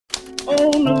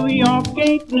Oh, New York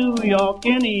ain't New York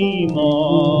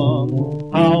anymore.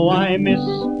 How I miss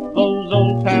those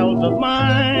old pals of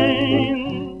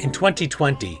mine. In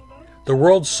 2020, the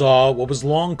world saw what was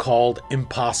long called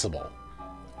impossible.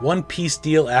 One peace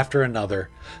deal after another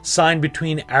signed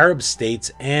between Arab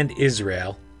states and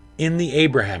Israel in the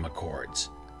Abraham Accords.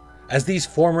 As these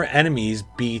former enemies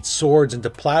beat swords into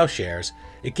plowshares,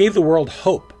 it gave the world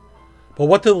hope. But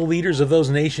what do the leaders of those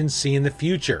nations see in the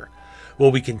future?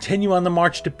 Will we continue on the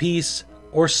march to peace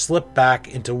or slip back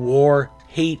into war,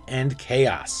 hate, and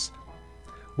chaos?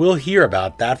 We'll hear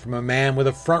about that from a man with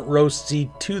a front row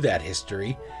seat to that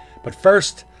history. But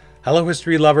first, hello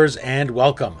history lovers and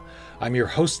welcome. I'm your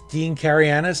host, Dean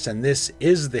Karayanis, and this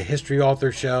is the History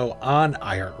Author Show on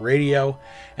iHeartRadio,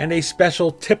 and a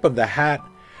special tip of the hat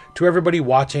to everybody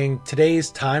watching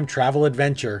today's time travel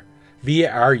adventure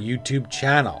via our YouTube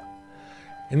channel.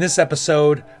 In this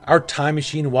episode, our time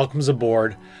machine welcomes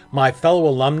aboard my fellow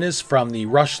alumnus from the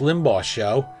Rush Limbaugh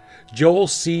Show, Joel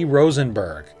C.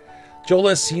 Rosenberg. Joel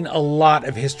has seen a lot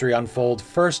of history unfold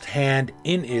firsthand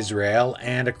in Israel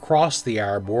and across the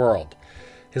Arab world.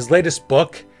 His latest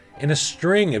book, in a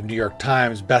string of New York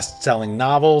Times best-selling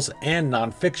novels and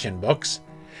nonfiction books,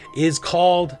 is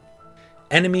called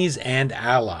Enemies and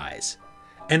Allies,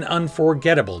 an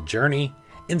unforgettable journey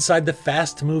inside the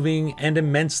fast-moving and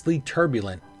immensely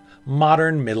turbulent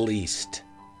modern Middle East.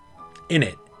 In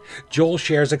it, Joel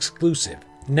shares exclusive,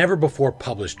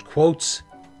 never-before-published quotes,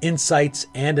 insights,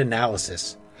 and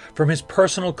analysis from his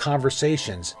personal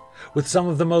conversations with some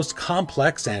of the most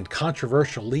complex and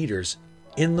controversial leaders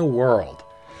in the world.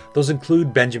 Those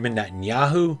include Benjamin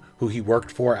Netanyahu, who he worked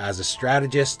for as a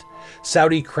strategist,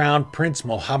 Saudi Crown Prince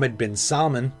Mohammed bin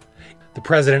Salman, the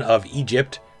President of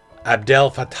Egypt, Abdel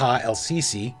Fattah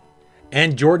el-Sisi,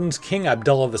 and Jordan's King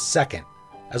Abdullah II,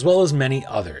 as well as many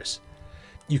others.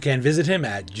 You can visit him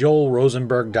at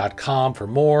joelrosenberg.com for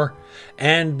more,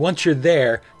 and once you're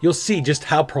there, you'll see just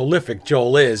how prolific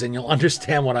Joel is, and you'll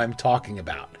understand what I'm talking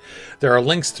about. There are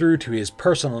links through to his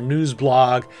personal news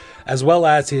blog, as well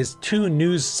as his two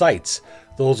news sites.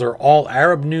 Those are All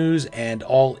Arab News and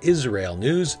All Israel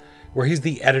News, where he's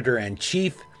the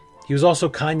editor-in-chief. He was also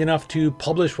kind enough to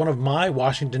publish one of my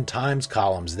Washington Times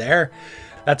columns there.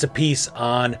 That's a piece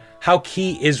on how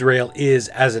key Israel is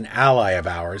as an ally of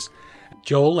ours.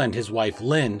 Joel and his wife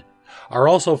Lynn are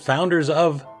also founders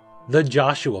of the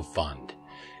Joshua Fund.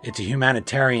 It's a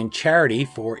humanitarian charity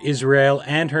for Israel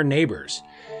and her neighbors.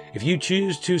 If you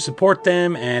choose to support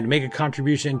them and make a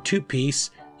contribution to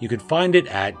peace, you can find it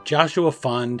at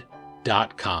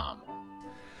joshuafund.com.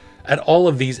 At all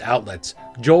of these outlets,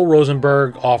 Joel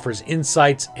Rosenberg offers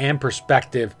insights and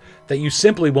perspective that you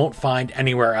simply won't find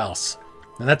anywhere else.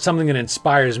 And that's something that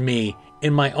inspires me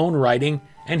in my own writing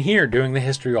and here doing the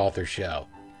History Author Show.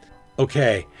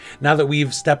 Okay, now that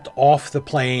we've stepped off the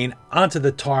plane onto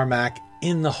the tarmac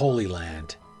in the Holy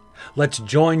Land, let's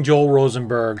join Joel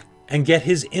Rosenberg and get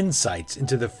his insights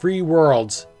into the free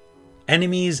world's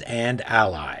enemies and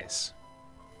allies.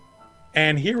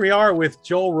 And here we are with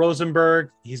Joel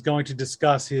Rosenberg. He's going to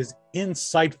discuss his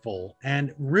insightful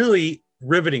and really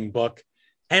riveting book,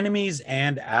 Enemies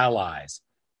and Allies,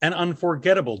 an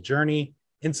unforgettable journey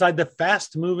inside the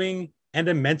fast-moving and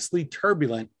immensely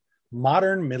turbulent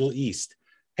modern Middle East.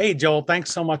 Hey, Joel,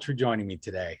 thanks so much for joining me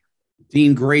today.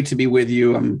 Dean, great to be with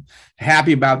you. I'm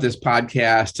happy about this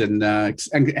podcast and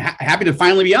happy to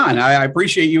finally be on. I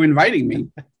appreciate you inviting me.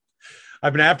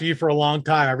 I've been after you for a long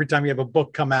time. Every time you have a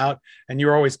book come out, and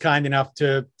you're always kind enough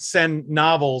to send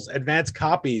novels, advance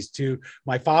copies to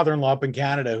my father-in-law up in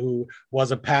Canada, who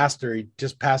was a pastor. He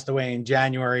just passed away in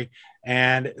January,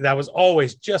 and that was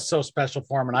always just so special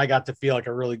for him. And I got to feel like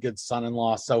a really good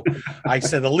son-in-law. So I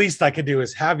said, the least I could do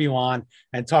is have you on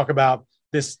and talk about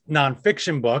this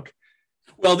nonfiction book.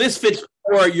 Well, this fits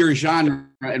for your genre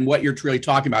and what you're really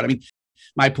talking about. I mean,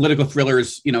 my political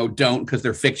thrillers, don't, because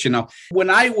they're fictional. When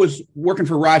I was working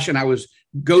for Rush and I was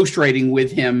ghostwriting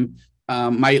with him,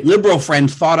 my liberal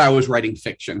friends thought I was writing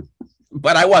fiction,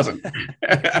 but I wasn't.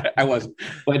 I wasn't.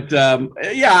 But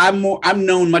I'm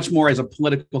known much more as a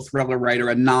political thriller writer,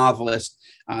 a novelist,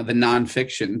 than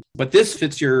nonfiction. But this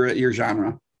fits your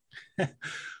genre.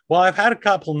 Well, I've had a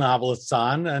couple novelists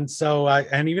on, and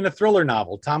even a thriller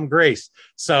novel, Tom Grace.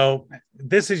 So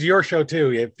this is your show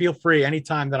too. Feel free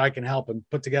anytime that I can help and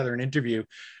put together an interview.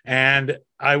 And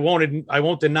I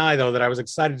won't deny though that I was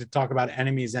excited to talk about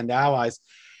enemies and allies,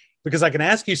 because I can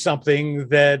ask you something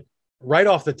that right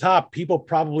off the top, people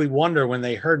probably wonder when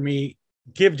they heard me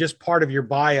give just part of your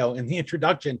bio in the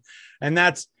introduction. And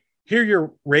that's, here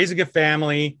you're raising a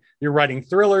family, you're writing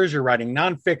thrillers, you're writing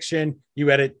nonfiction, you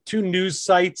edit 2 news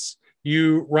sites,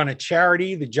 You run a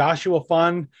charity, the Joshua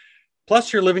Fund.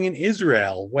 Plus, you're living in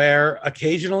Israel, where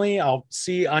occasionally I'll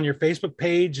see on your Facebook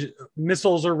page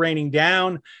missiles are raining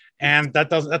down, and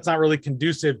that's not really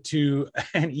conducive to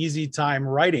an easy time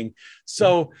writing.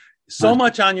 So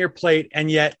much on your plate,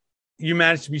 and yet you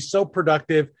manage to be so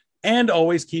productive and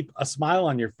always keep a smile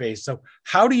on your face. So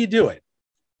how do you do it?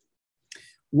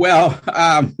 Well,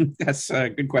 that's a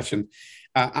good question.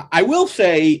 I will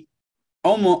say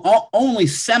only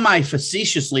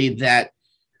semi-facetiously that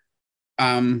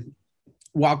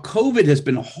while COVID has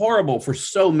been horrible for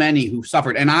so many who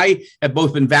suffered, and I have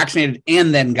both been vaccinated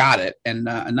and then got it, and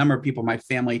a number of people in my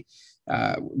family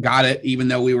got it, even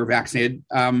though we were vaccinated,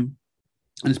 and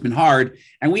it's been hard,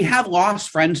 and we have lost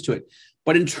friends to it.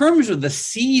 But in terms of the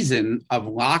season of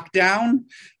lockdown,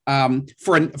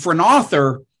 for an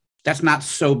author, that's not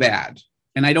so bad.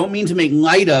 And I don't mean to make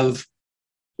light of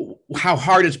how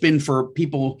hard it's been for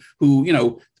people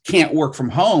who, can't work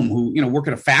from home, who, work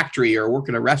at a factory or work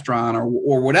at a restaurant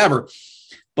or whatever.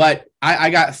 But I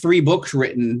got 3 books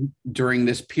written during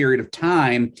this period of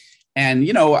time. And,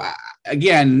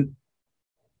 again,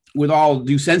 with all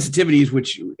due sensitivities,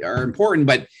 which are important,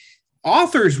 but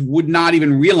authors would not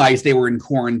even realize they were in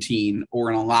quarantine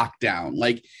or in a lockdown.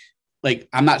 Like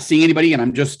I'm not seeing anybody and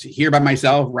I'm just here by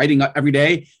myself writing every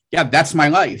day. Yeah, that's my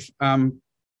life.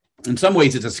 In some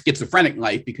ways, it's a schizophrenic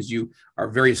life because you are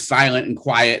very silent and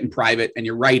quiet and private and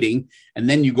you're writing. And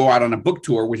then you go out on a book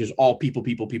tour, which is all people.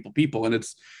 And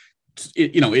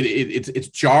it's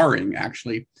jarring,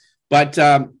 actually. But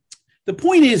the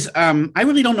point is, I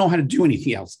really don't know how to do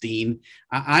anything else, Dean.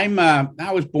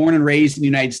 I was born and raised in the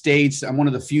United States. I'm one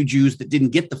of the few Jews that didn't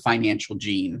get the financial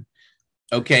gene.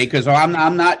 Okay, because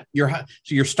I'm not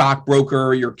your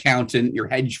stockbroker, your accountant, your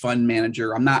hedge fund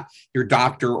manager. I'm not your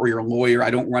doctor or your lawyer.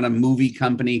 I don't run a movie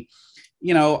company.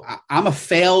 I'm a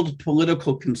failed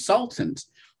political consultant.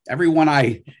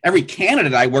 Every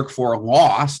candidate I work for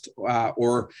lost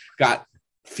or got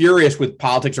furious with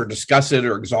politics or disgusted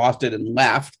or exhausted and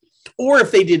left. Or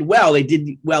if they did well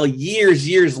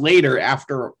years later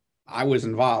after I was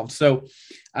involved. So,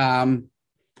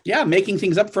 making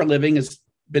things up for a living has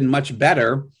been much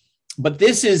better. But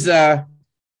this is a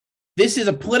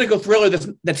political thriller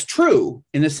that's true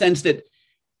in the sense that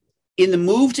in the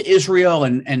move to Israel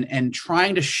and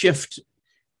trying to shift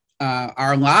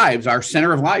our lives, our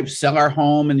center of life, sell our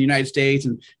home in the United States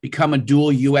and become a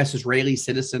dual U.S. Israeli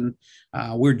citizen.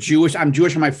 We're Jewish. I'm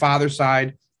Jewish on my father's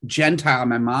side, Gentile on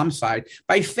my mom's side.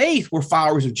 By faith, we're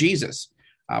followers of Jesus.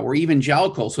 We're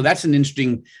evangelical. So that's an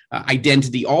interesting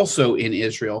identity also in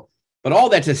Israel. But all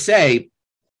that to say,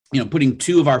 putting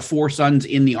 2 of our 4 sons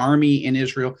in the army in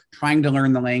Israel, trying to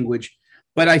learn the language.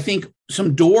 But I think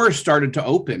some doors started to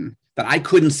open that I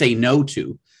couldn't say no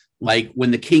to. Like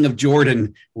when the King of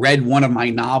Jordan read one of my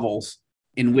novels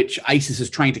in which ISIS is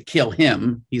trying to kill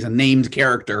him, he's a named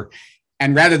character.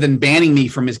 And rather than banning me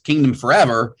from his kingdom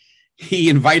forever, he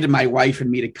invited my wife and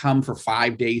me to come for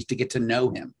 5 days to get to know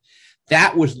him.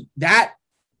 That was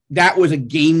a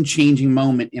game-changing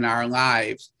moment in our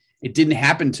lives. It didn't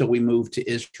happen until we moved to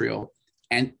Israel.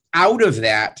 And out of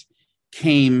that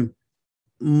came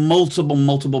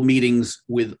multiple meetings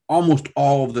with almost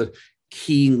all of the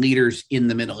key leaders in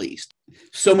the Middle East.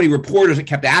 So many reporters that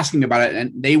kept asking me about it,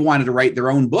 and they wanted to write their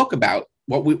own book about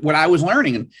what I was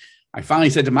learning. And I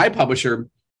finally said to my publisher,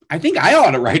 I think I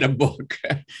ought to write a book,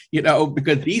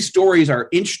 because these stories are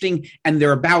interesting and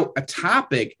they're about a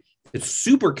topic that's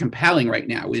super compelling right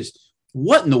now is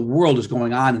what in the world is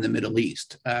going on in the Middle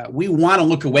East? We want to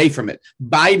look away from it.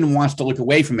 Biden wants to look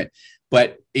away from it.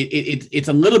 But it's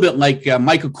a little bit like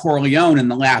Michael Corleone in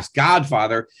The Last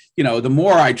Godfather. The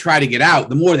more I try to get out,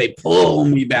 the more they pull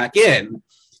me back in.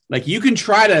 Like you can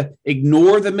try to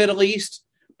ignore the Middle East,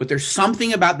 but there's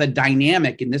something about the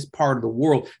dynamic in this part of the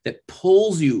world that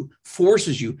pulls you,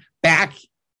 forces you back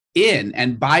in.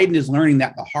 And Biden is learning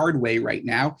that the hard way right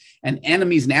now. And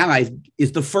Enemies and Allies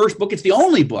is the first book. It's the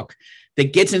only book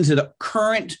that gets into the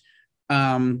current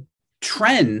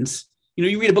trends.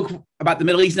 You read a book about the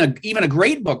Middle East, even a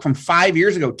great book from 5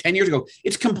 years ago, 10 years ago,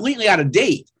 it's completely out of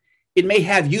date. It may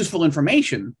have useful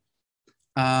information,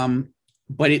 but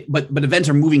events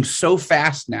are moving so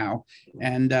fast now.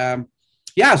 And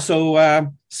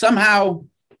somehow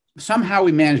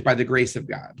we manage by the grace of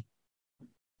God.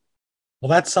 Well,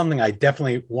 that's something I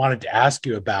definitely wanted to ask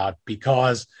you about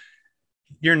because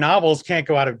your novels can't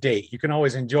go out of date. You can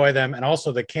always enjoy them. And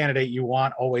also the candidate you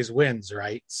want always wins,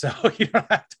 right? So you don't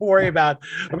have to worry about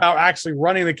actually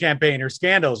running the campaign or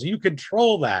scandals. You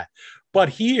control that. But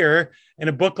here in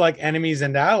a book like Enemies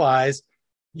and Allies,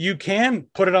 you can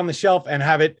put it on the shelf and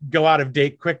have it go out of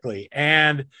date quickly.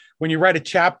 And when you write a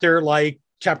chapter like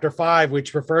chapter 5,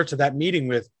 which refers to that meeting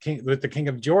with the king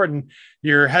of Jordan,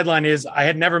 your headline is, I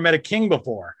had never met a king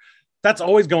before. That's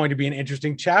always going to be an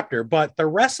interesting chapter, but the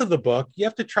rest of the book, you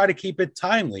have to try to keep it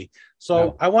timely.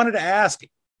 So I wanted to ask,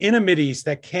 in a Mideast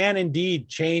that can indeed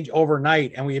change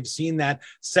overnight, and we have seen that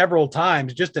several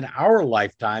times just in our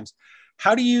lifetimes,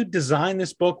 how do you design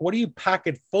this book? What do you pack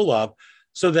it full of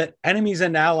so that Enemies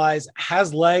and Allies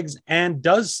has legs and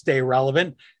does stay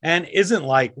relevant and isn't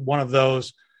like one of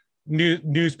those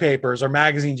newspapers or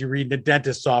magazines you read in a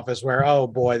dentist's office where, oh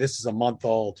boy, this is a month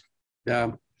old?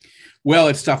 Yeah. Well,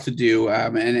 it's tough to do.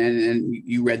 And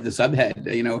you read the subhead,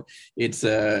 it's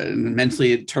an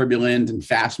immensely turbulent and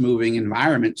fast moving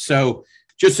environment. So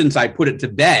just since I put it to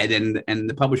bed and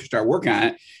the publisher started working on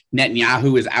it,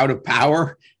 Netanyahu is out of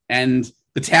power and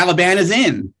the Taliban is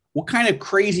in. What kind of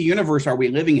crazy universe are we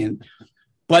living in?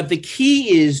 But the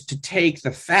key is to take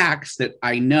the facts that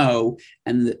I know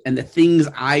and the things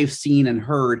I've seen and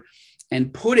heard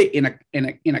and put it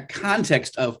in a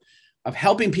context of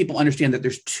helping people understand that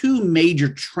there's two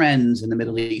major trends in the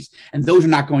Middle East, and those are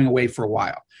not going away for a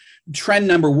while. Trend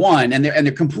number one, and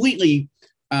they're completely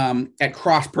at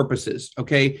cross purposes.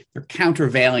 Okay, they're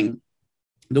countervailing.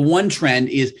 The one trend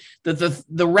is that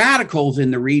the radicals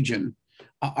in the region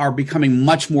are becoming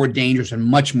much more dangerous and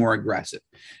much more aggressive.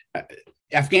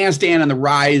 Afghanistan and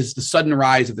the sudden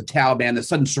rise of the Taliban, the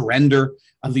sudden surrender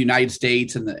of the United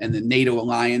States and the NATO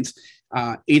alliance.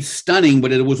 It's stunning,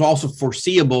 but it was also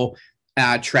foreseeable,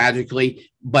 tragically.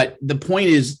 But the point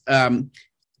is,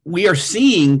 we are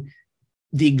seeing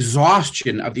the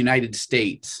exhaustion of the United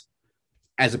States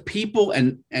as a people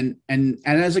and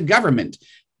as a government.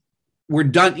 We're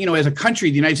done, as a country,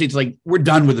 the United States, like, we're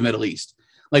done with the Middle East.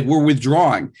 Like, we're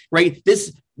withdrawing, right?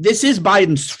 This is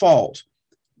Biden's fault.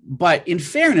 But in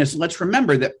fairness, let's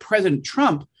remember that President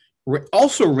Trump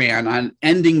also ran on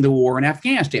ending the war in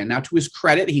Afghanistan. Now, to his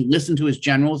credit, he listened to his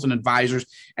generals and advisors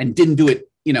and didn't do it,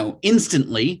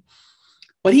 instantly.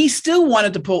 But he still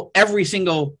wanted to pull every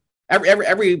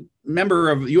member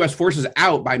of U.S. forces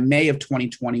out by May of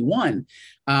 2021.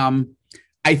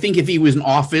 I think if he was in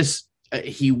office,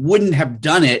 he wouldn't have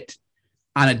done it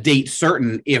on a date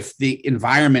certain if the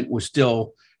environment was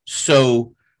still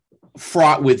so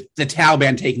fraught with the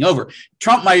Taliban taking over.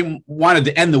 Trump might wanted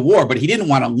to end the war, but he didn't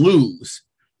want to lose,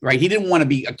 right? He didn't want to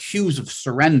be accused of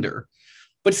surrender.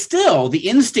 But still, the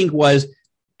instinct was,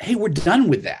 hey, we're done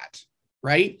with that,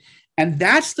 right? And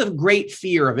that's the great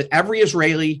fear of it. Every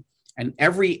Israeli and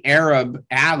every Arab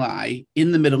ally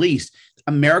in the Middle East,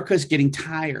 America's getting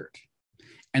tired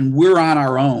and we're on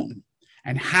our own.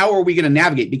 And how are we going to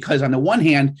navigate? Because on the one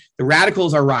hand, the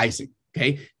radicals are rising,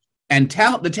 okay? And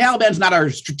the Taliban's not our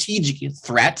strategic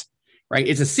threat, right?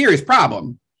 It's a serious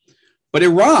problem. But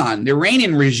Iran, the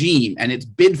Iranian regime, and its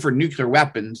bid for nuclear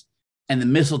weapons and the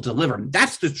missile delivery,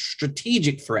 that's the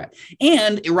strategic threat.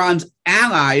 And Iran's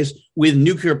allies with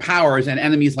nuclear powers and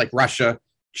enemies like Russia,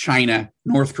 China,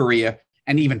 North Korea,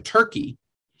 and even Turkey.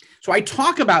 So I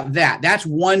talk about that. That's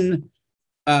one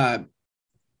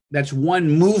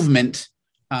movement,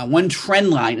 one trend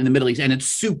line in the Middle East, and it's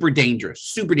super dangerous,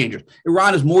 super dangerous.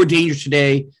 Iran is more dangerous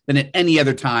today than at any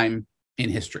other time in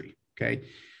history, okay?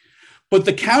 But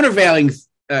the countervailing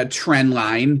trend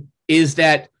line is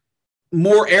that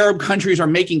more Arab countries are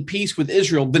making peace with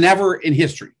Israel than ever in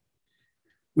history.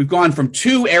 We've gone from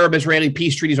 2 Arab-Israeli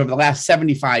peace treaties over the last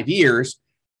 75 years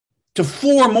to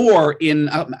 4 more in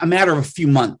a matter of a few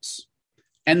months,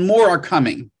 and more are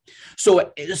coming.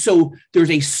 So there's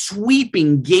a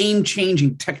sweeping,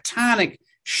 game-changing, tectonic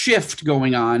shift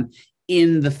going on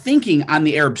in the thinking on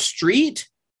the Arab street,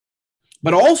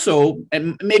 but also,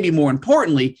 and maybe more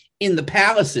importantly, in the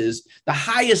palaces. The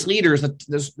highest leaders,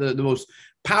 the most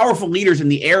powerful leaders in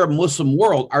the Arab Muslim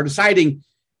world are deciding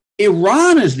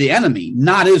Iran is the enemy,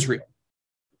 not Israel.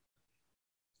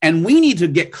 And we need to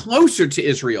get closer to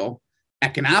Israel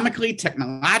economically,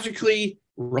 technologically,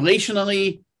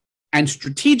 relationally, and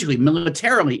strategically,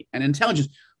 militarily, and intelligence.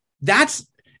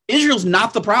 Israel's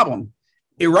not the problem.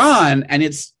 Iran and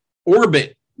its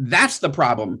orbit, that's the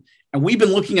problem. And we've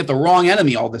been looking at the wrong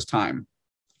enemy all this time.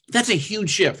 That's a huge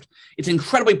shift. It's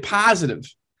incredibly positive,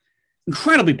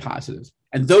 incredibly positive.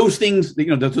 And those things,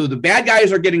 the bad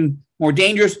guys are getting more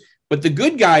dangerous, but the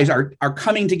good guys are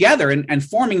coming together and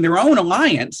forming their own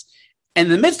alliance. And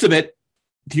in the midst of it,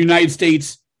 the United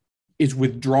States is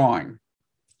withdrawing.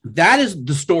 That is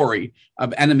the story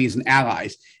of Enemies and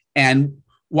Allies. And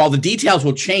while the details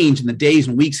will change in the days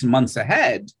and weeks and months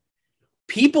ahead,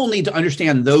 people need to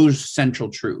understand those central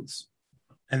truths.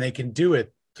 And they can do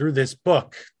it through this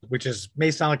book, which may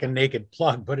sound like a naked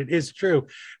plug, but it is true.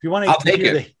 If you want I'll take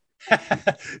it.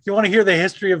 If you want to hear the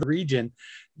history of the region,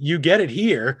 you get it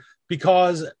here,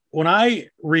 because when I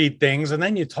read things and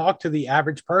then you talk to the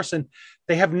average person,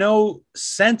 they have no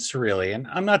sense really. And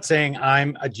I'm not saying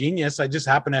I'm a genius. I just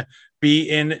happen to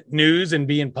be in news and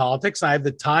be in politics. I have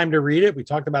the time to read it. We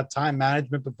talked about time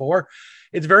management before.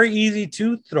 It's very easy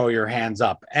to throw your hands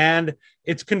up, and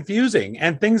it's confusing,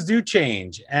 and things do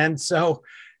change. And so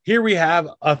here we have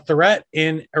a threat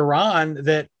in Iran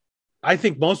that I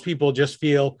think most people just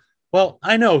feel, well,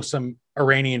 I know some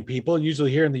Iranian people,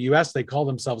 usually here in the US, they call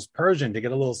themselves Persian to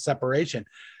get a little separation.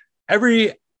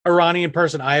 Every Iranian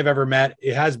person I have ever met,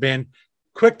 it has been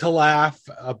quick to laugh,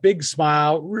 a big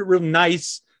smile, real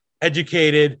nice,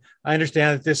 educated. I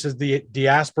understand that this is the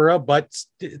diaspora, but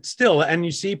still, and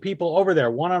you see people over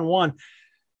there one-on-one.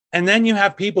 And then you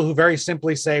have people who very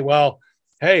simply say, well,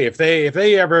 hey, if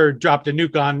they ever dropped a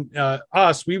nuke on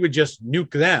us, we would just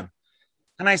nuke them.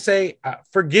 And I say,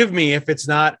 forgive me if it's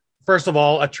not, first of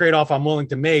all, a trade-off I'm willing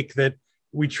to make, that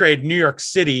we trade New York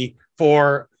City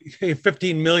for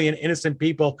 15 million innocent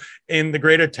people in the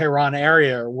greater Tehran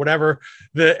area or whatever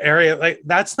the area. Like,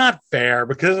 that's not fair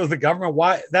because of the government.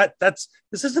 Why this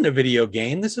isn't a video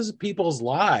game. This is people's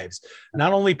lives,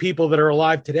 not only people that are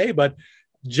alive today, but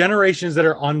generations that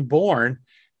are unborn.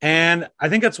 And I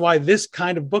think that's why this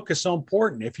kind of book is so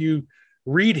important. If you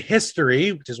read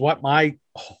history, which is what my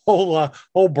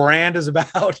whole brand is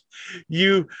about,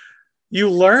 you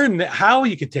learn how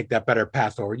you could take that better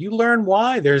path forward. You learn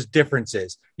why there's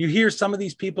differences. You hear some of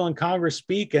these people in Congress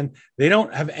speak, and they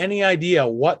don't have any idea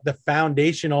what the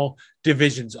foundational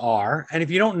divisions are. And if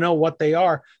you don't know what they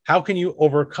are, how can you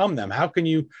overcome them? How can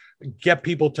you get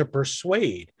people to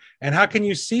persuade? And how can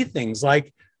you see things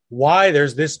like why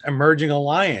there's this emerging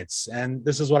alliance? And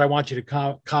this is what I want you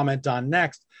to comment on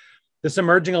next. This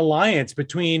emerging alliance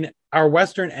between our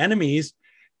Western enemies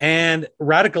and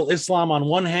radical Islam on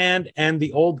one hand, and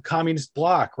the old communist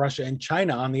bloc, Russia and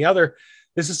China on the other.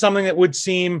 This is something that would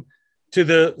seem to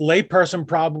the layperson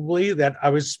probably that I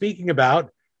was speaking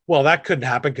about, well, that couldn't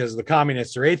happen because the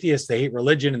communists are atheists, they hate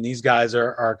religion, and these guys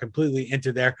are completely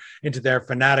into their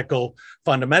fanatical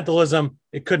fundamentalism.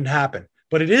 It couldn't happen,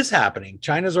 but it is happening.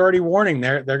 China's already warning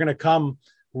they're going to come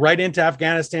right into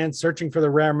Afghanistan, searching for the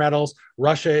rare metals.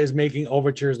 Russia is making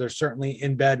overtures. They're certainly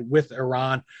in bed with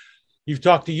Iran. You've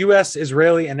talked to U.S.,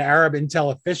 Israeli, and Arab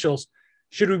intel officials.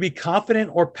 Should we be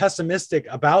confident or pessimistic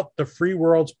about the free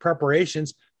world's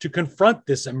preparations to confront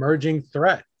this emerging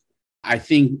threat? I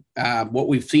think what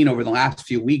we've seen over the last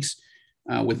few weeks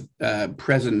with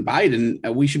President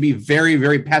Biden, we should be very,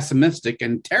 very pessimistic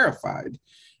and terrified.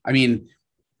 I mean,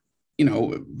 you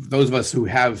know, those of us who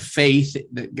have faith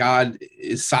that God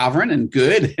is sovereign and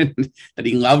good and that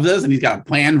he loves us and he's got a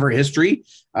plan for history,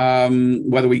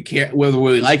 whether we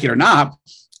like it or not,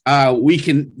 we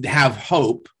can have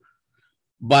hope.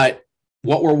 But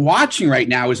what we're watching right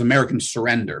now is American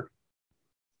surrender.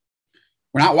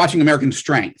 We're not watching American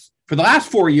strength. For the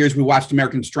last 4 years, we watched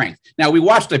American strength. Now, we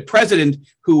watched a president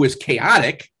who was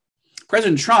chaotic.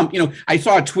 President Trump, you know, I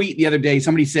saw a tweet the other day.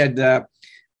 Somebody said,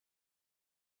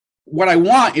 what I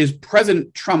want is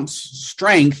President Trump's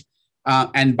strength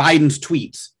and Biden's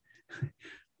tweets.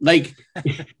 Like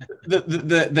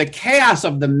the chaos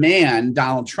of the man,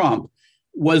 Donald Trump,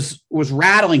 was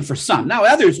rattling for some. Now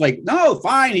others like, no,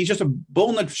 fine, he's just a bull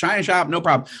in the china shop, no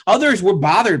problem. Others were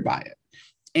bothered by it,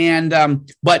 and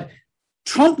but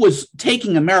Trump was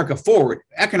taking America forward.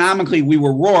 Economically, we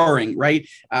were roaring, right?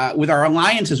 With our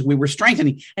alliances, we were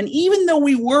strengthening. And even though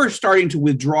we were starting to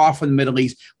withdraw from the Middle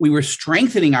East, we were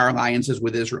strengthening our alliances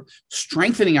with Israel,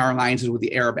 strengthening our alliances with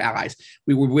the Arab allies.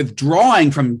 We were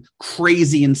withdrawing from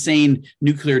crazy, insane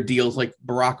nuclear deals like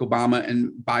Barack Obama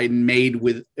and Biden made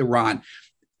with Iran.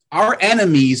 Our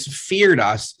enemies feared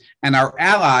us, and our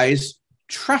allies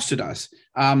trusted us.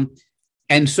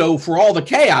 And so for all the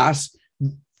chaos,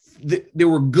 there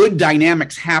were good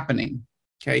dynamics happening.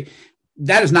 Okay.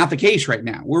 That is not the case right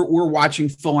now. We're watching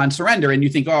full on surrender. And you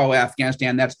think, oh,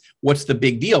 Afghanistan, what's the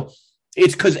big deal?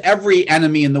 It's because every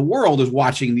enemy in the world is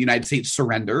watching the United States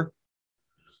surrender.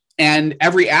 And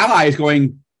every ally is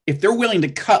going, if they're willing to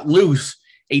cut loose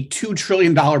a $2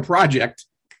 trillion project,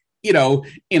 you know,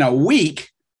 in a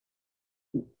week,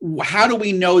 how do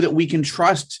we know that we can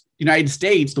trust the United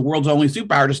States, the world's only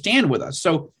superpower, to stand with us?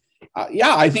 So,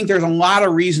 yeah, I think there's a lot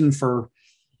of reason for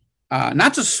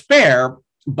not despair,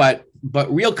 but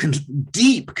real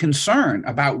deep concern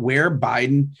about where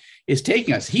Biden is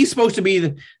taking us. He's supposed to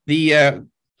be the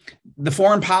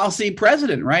foreign policy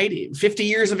president, right? 50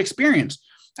 years of experience.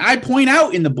 I point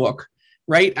out in the book,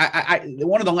 right? I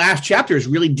one of the last chapters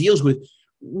really deals with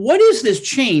what is this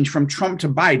change from Trump to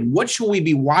Biden? What should we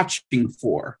be watching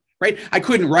for? Right? I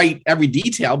couldn't write every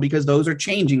detail because those are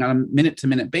changing on a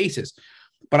minute-to-minute basis.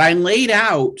 But I laid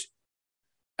out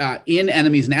in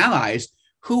Enemies and Allies,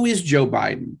 who is Joe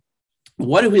Biden?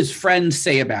 What do his friends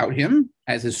say about him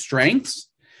as his strengths?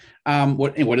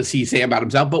 What does he say about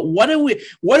himself? But what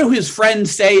do his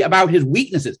friends say about his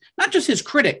weaknesses? Not just his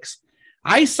critics.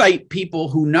 I cite people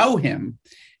who know him.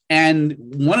 And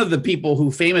one of the people who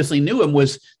famously knew him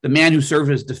was the man who served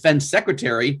as defense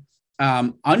secretary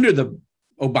under the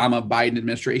Obama-Biden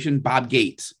administration, Bob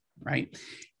Gates, right?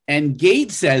 And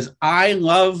Gates says, I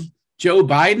love Joe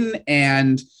Biden,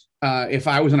 and if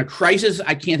I was in a crisis,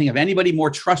 I can't think of anybody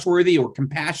more trustworthy or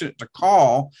compassionate to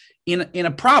call in a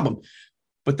problem.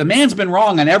 But the man's been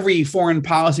wrong on every foreign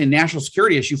policy and national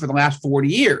security issue for the last 40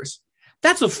 years.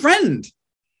 That's a friend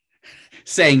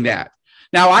saying that.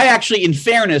 Now, I actually, in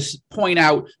fairness, point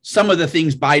out some of the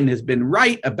things Biden has been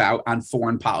right about on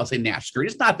foreign policy and national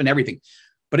security. It's not been everything.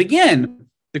 But again,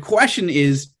 the question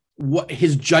is what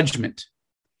his judgment,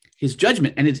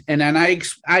 and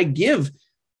I give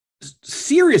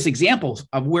serious examples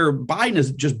of where Biden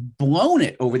has just blown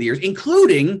it over the years,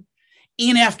 including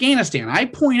in Afghanistan. I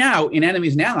point out in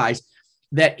Enemies and Allies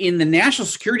that in the national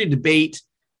security debate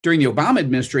during the Obama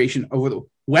administration over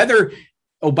whether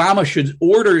Obama should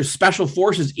order special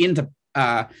forces into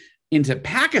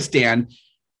Pakistan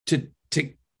to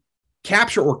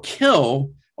capture or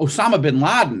kill Osama bin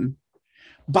Laden,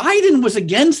 Biden was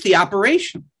against the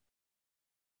operation.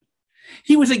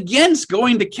 He was against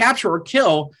going to capture or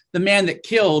kill the man that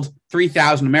killed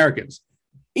 3,000 Americans.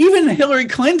 Even Hillary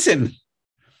Clinton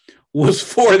was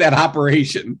for that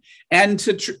operation. And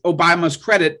to Obama's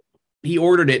credit, he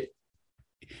ordered it.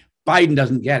 Biden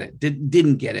doesn't get it,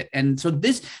 didn't get it. And so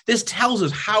this tells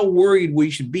us how worried we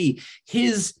should be.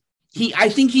 I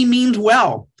think he means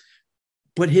well,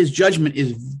 but his judgment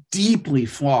is deeply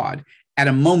flawed at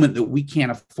a moment that we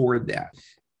can't afford that.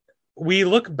 We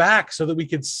look back so that we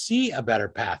could see a better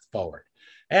path forward.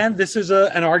 And this is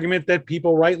an argument that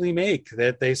people rightly make,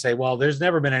 that they say, well, there's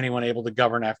never been anyone able to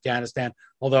govern Afghanistan,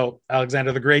 although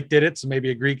Alexander the Great did it, so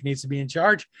maybe a Greek needs to be in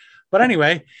charge. But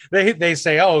anyway, they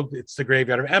say, oh, it's the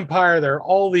graveyard of empire. There are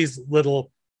all these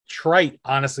little trite,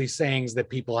 honestly, sayings that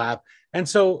people have. And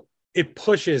so it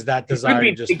pushes that desire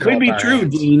to just. It could be true,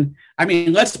 hands. Dean. I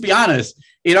mean, let's be honest.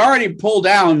 It already pulled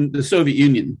down the Soviet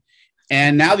Union.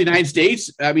 And now the United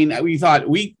States, I mean, we thought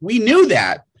we knew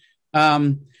that.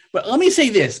 But let me say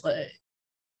this.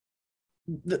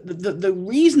 The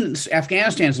reason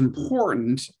Afghanistan is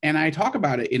important, and I talk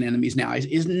about it in Enemies and Allies,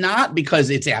 is not because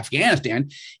it's Afghanistan.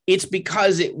 It's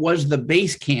because it was the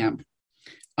base camp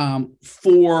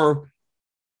for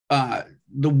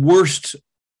the worst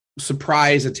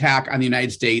surprise attack on the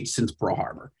United States since Pearl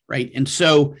Harbor, right? And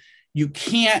so you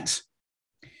can't,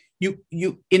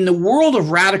 in the world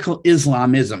of radical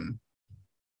Islamism,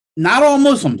 not all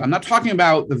Muslims. I'm not talking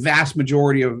about the vast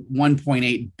majority of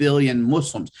 1.8 billion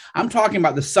Muslims. I'm talking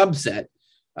about the subset.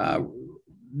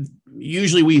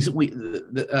 Usually,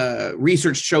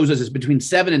 research shows us it's between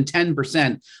 7 and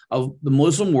 10% of the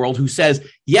Muslim world who says,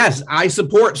 yes, I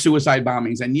support suicide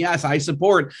bombings, and yes, I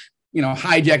support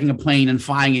hijacking a plane and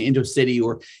flying it into a city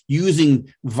or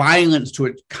using violence to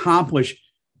accomplish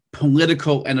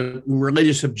political and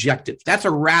religious objectives. That's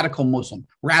a radical Muslim,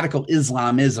 radical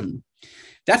Islamism.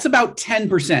 That's about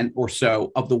 10% or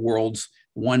so of the world's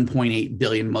 1.8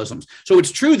 billion Muslims. So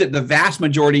it's true that the vast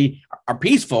majority are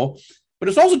peaceful, but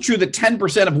it's also true that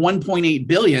 10% of 1.8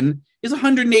 billion is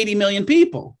 180 million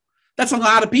people. That's a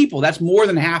lot of people. That's more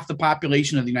than half the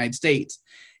population of the United States.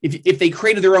 If they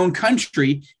created their own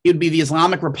country, it would be the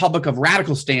Islamic Republic of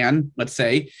Radicalistan, let's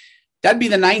say. That'd be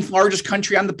the 9th largest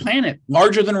country on the planet,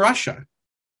 larger than Russia.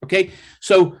 Okay,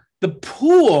 so the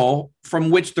pool from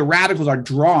which the radicals are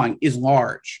drawing is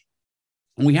large.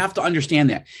 And we have to understand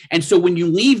that. And so when you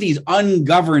leave these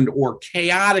ungoverned or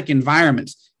chaotic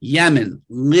environments, Yemen,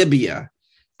 Libya,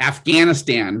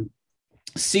 Afghanistan,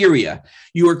 Syria,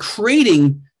 you are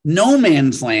creating no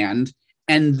man's land,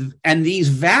 and these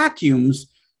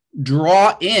vacuums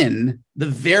draw in the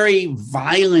very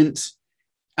violent,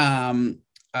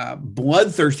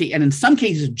 bloodthirsty, and in some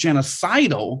cases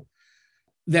genocidal,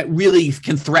 that really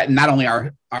can threaten not only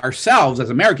ourselves as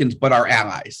Americans, but our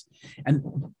allies.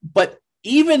 But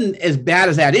even as bad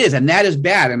as that is, and that is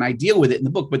bad, and I deal with it in the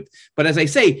book, but as I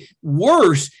say,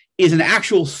 worse is an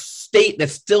actual state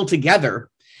that's still together.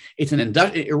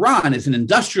 Iran is an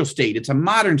industrial state. It's a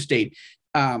modern state.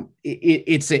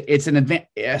 It's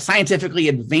a scientifically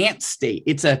advanced state.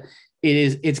 It's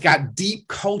It's got deep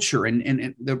culture,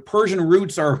 and the Persian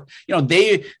roots are,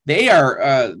 they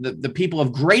are the people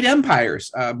of great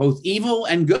empires, both evil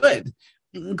and good,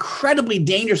 incredibly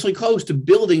dangerously close to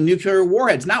building nuclear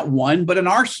warheads, not one, but an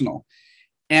arsenal.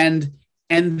 And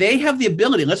they have the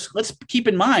ability, let's keep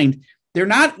in mind, they're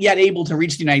not yet able to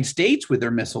reach the United States with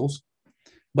their missiles,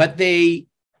 but they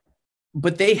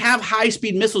have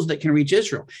high-speed missiles that can reach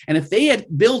Israel. And if they had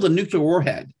built a nuclear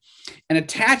warhead and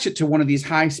attach it to one of these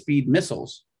high-speed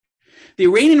missiles, the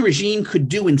Iranian regime could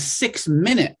do in 6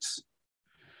 minutes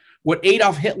what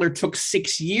Adolf Hitler took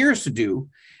 6 years to do,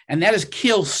 and that is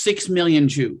kill 6 million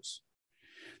Jews.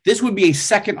 This would be a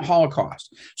second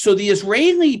Holocaust. So the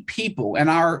Israeli people and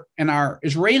our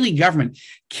Israeli government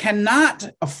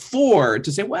cannot afford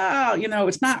to say, well,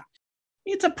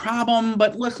 it's a problem,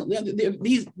 but look,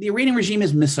 the Iranian regime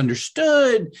is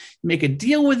misunderstood. Make a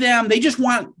deal with them. They just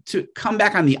want to come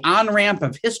back on the on-ramp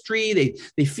of history.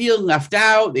 They feel left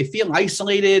out. They feel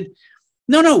isolated.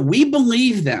 No, we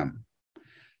believe them.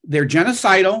 They're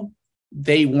genocidal.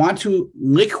 They want to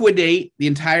liquidate the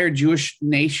entire Jewish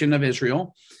nation of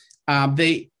Israel.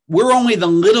 We're only the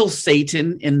little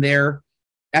Satan in their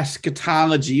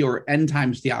eschatology or end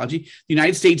times theology. The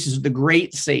United States is the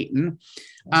great Satan.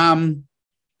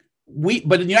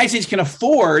 But the United States can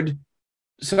afford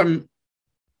to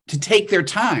take their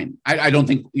time. I don't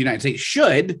think the United States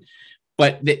should,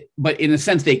 but in a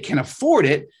sense they can afford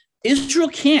it. Israel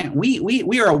can't.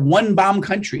 We are a one-bomb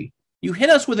country. You hit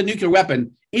us with a nuclear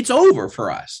weapon, it's over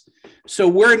for us. So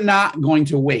we're not going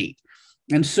to wait.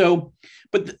 And so,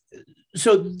 these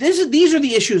are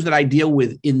the issues that I deal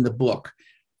with in the book,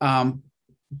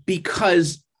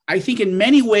 because I think in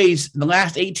many ways, the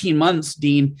last 18 months,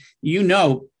 Dean,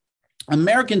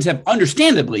 Americans have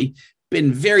understandably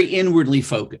been very inwardly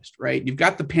focused, right? You've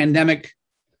got the pandemic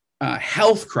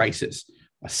health crisis,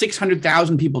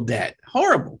 600,000 people dead,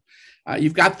 horrible.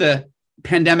 You've got the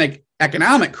pandemic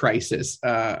economic crisis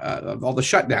of all the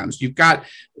shutdowns. You've got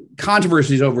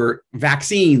controversies over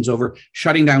vaccines, over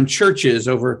shutting down churches,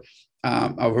 over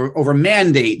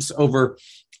mandates, over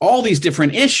all these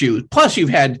different issues. Plus, you've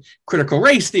had critical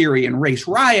race theory and race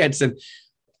riots and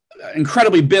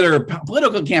incredibly bitter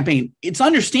political campaign. It's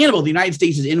understandable the United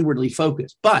States is inwardly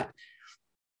focused, but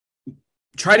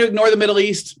try to ignore the Middle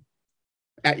East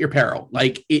at your peril.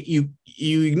 You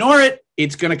ignore it,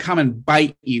 it's going to come and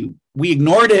bite you. We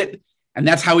ignored it, and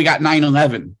that's how we got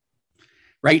 9/11,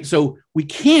 right? So we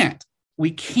can't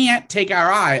take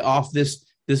our eye off this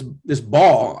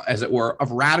ball, as it were,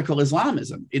 of radical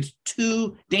Islamism. It's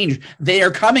too dangerous. They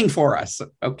are coming for us,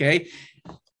 okay?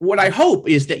 What I hope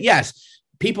is that, yes,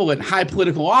 people in high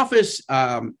political office,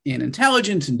 in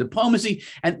intelligence and diplomacy,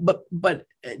 but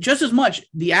just as much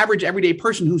the average everyday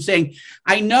person who's saying,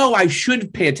 I know I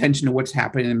should pay attention to what's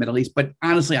happening in the Middle East, but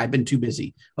honestly, I've been too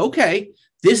busy. Okay,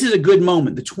 this is a good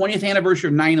moment. The 20th anniversary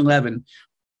of 9/11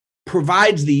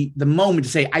 provides the moment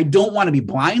to say, I don't want to be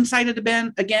blindsided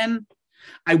again.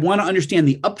 I want to understand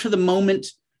the up-to-the-moment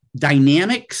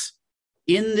dynamics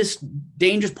in this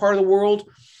dangerous part of the world.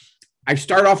 I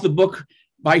start off the book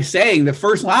by saying the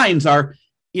first lines are,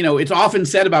 it's often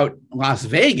said about Las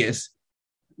Vegas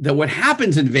that what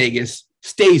happens in Vegas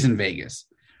stays in Vegas.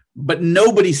 But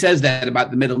nobody says that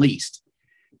about the Middle East,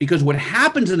 because what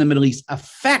happens in the Middle East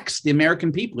affects the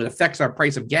American people. It affects our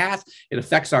price of gas. It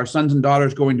affects our sons and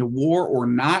daughters going to war or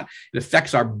not. It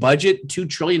affects our budget, $2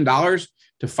 trillion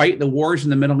to fight the wars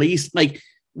in the Middle East.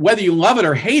 Whether you love it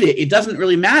or hate it, it doesn't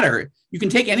really matter. You can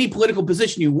take any political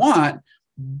position you want,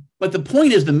 but the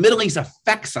point is the Middle East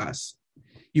affects us.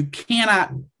 You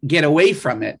cannot get away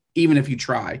from it, even if you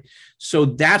try. So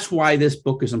that's why this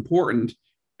book is important,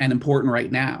 and important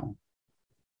right now.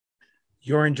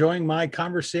 You're enjoying my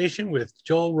conversation with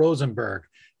Joel Rosenberg.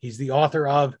 He's the author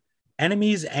of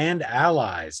Enemies and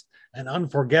Allies, an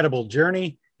unforgettable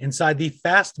journey inside the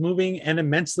fast-moving and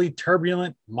immensely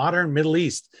turbulent modern Middle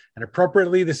East. And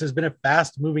appropriately, this has been a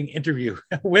fast-moving interview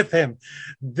with him.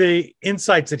 The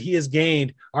insights that he has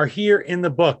gained are here in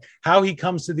the book. How he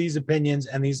comes to these opinions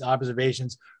and these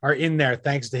observations are in there,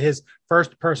 thanks to his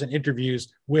first-person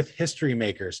interviews with history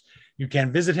makers. You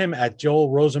can visit him at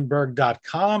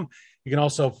joelrosenberg.com. You can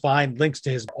also find links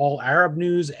to his All Arab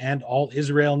News and All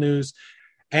Israel News.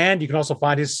 And you can also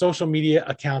find his social media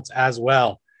accounts as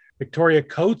well. Victoria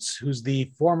Coates, who's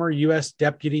the former U.S.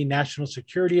 Deputy National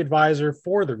Security Advisor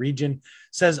for the region,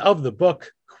 says of the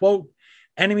book, quote,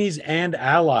 Enemies and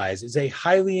Allies is a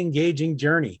highly engaging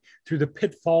journey through the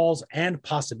pitfalls and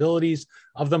possibilities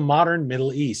of the modern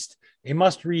Middle East. A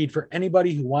must-read for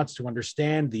anybody who wants to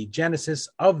understand the genesis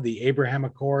of the Abraham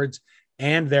Accords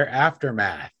and their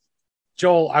aftermath.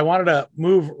 Joel, I wanted to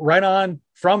move right on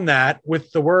from that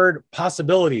with the word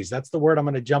possibilities. That's the word I'm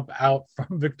going to jump out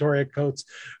from Victoria Coates'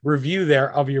 review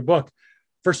there of your book.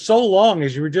 For so long,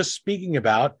 as you were just speaking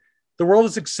about, the world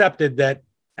has accepted that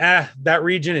that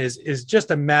region is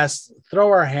just a mess. Throw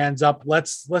our hands up.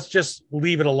 Let's just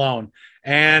leave it alone.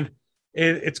 And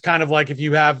it's kind of like if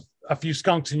you have a few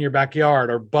skunks in your backyard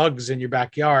or bugs in your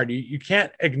backyard, you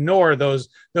can't ignore those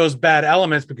bad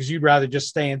elements because you'd rather just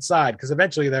stay inside, because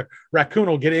eventually the raccoon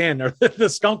will get in or the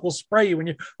skunk will spray you when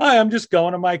you, hi, I'm just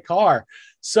going to my car.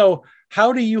 So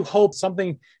how do you hope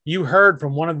something you heard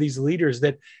from one of these leaders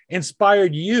that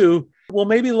inspired you will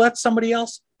maybe let somebody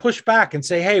else push back and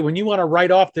say, hey, when you want to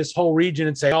write off this whole region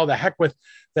and say, oh, the heck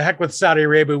with Saudi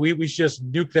Arabia, we should just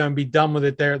nuke them and be done with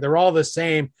it. They're all the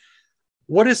same.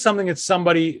 What is something that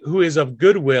somebody who is of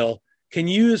goodwill can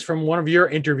use from one of your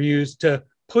interviews to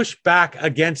push back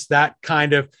against that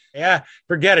kind of,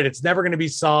 forget it, it's never going to be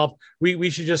solved. We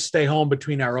should just stay home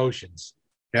between our oceans.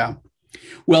 Yeah.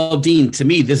 Well, Dean, to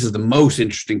me, this is the most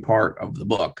interesting part of the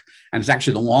book, and it's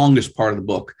actually the longest part of the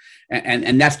book.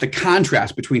 And that's the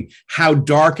contrast between how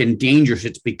dark and dangerous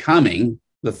it's becoming,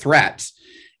 the threats,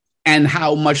 and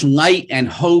how much light and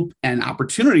hope and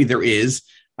opportunity there is,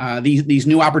 these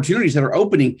new opportunities that are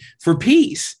opening for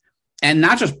peace. And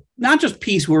not just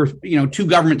peace where, two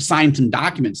governments signed some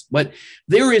documents, but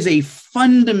there is a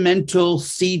fundamental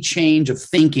sea change of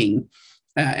thinking,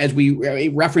 as we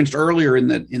referenced earlier in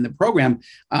the program,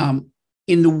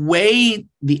 in the way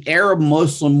the Arab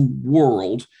Muslim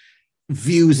world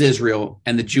views Israel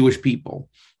and the Jewish people.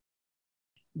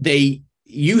 They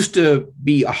used to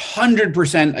be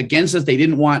 100% against us. They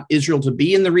didn't want Israel to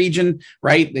be in the region,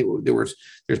 right?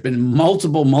 There's been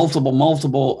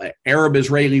multiple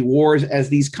Arab-Israeli wars as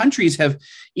these countries have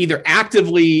either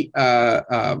actively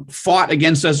fought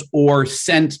against us or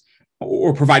sent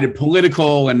or provided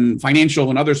political and financial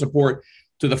and other support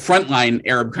to the frontline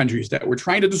Arab countries that were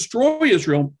trying to destroy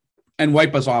Israel and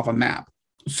wipe us off a map.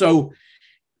 So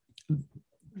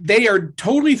they are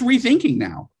totally rethinking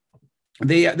now.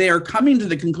 They are coming to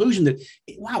the conclusion that,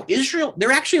 wow, Israel,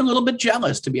 they're actually a little bit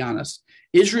jealous, to be honest.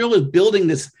 Israel is building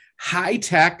this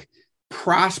high-tech,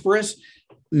 prosperous,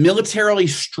 militarily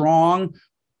strong,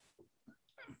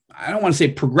 I don't want to say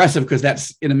progressive because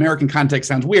that's in American context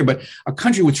sounds weird, but a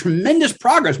country with tremendous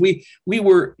progress. We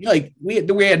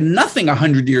had nothing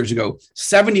 100 years ago.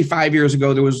 75 years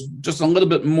ago, there was just a little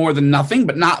bit more than nothing,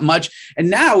 but not much. And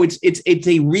now it's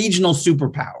a regional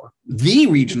superpower, the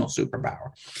regional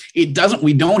superpower.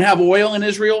 We don't have oil in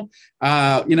Israel.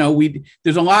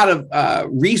 There's a lot of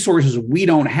resources we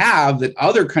don't have that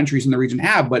other countries in the region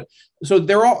have, but so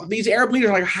these Arab leaders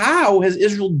are like, how has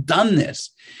Israel done this?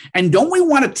 And don't we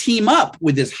want to team up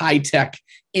with this high-tech,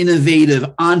 innovative,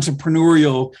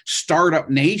 entrepreneurial startup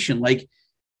nation? Like,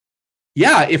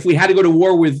 yeah, if we had to go to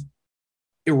war with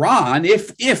Iran,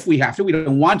 if we have to, we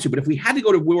don't want to, but if we had to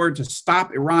go to war to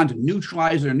stop Iran, to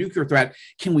neutralize their nuclear threat,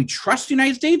 can we trust the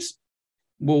United States?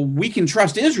 Well, we can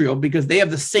trust Israel because they have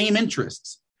the same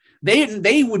interests. They're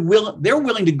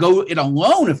willing to go it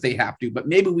alone if they have to, but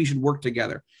maybe we should work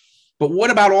together. But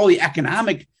what about all the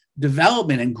economic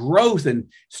development and growth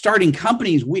and starting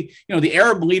companies? The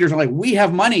Arab leaders are like, we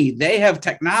have money, they have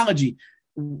technology.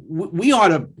 We ought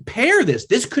to pair this.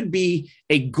 This could be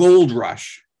a gold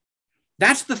rush.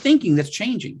 That's the thinking that's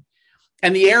changing.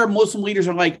 And the Arab Muslim leaders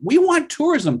are like, we want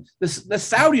tourism. The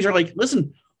Saudis are like,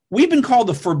 listen, we've been called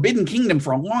the Forbidden Kingdom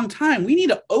for a long time. We need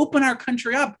to open our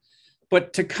country up.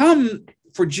 But to come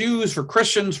for Jews, for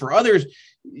Christians, for others,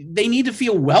 they need to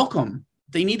feel welcome.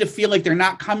 They need to feel like they're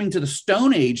not coming to the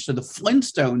Stone Age, to the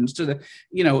Flintstones, to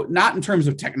the, not in terms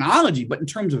of technology, but in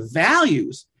terms of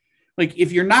values. Like,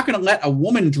 if you're not going to let a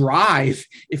woman drive,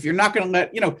 if you're not going to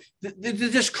let,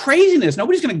 this craziness,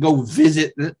 nobody's going to go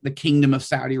visit the kingdom of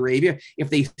Saudi Arabia if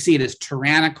they see it as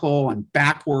tyrannical and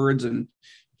backwards. And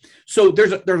so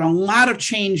there's a lot of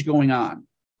change going on.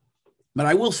 But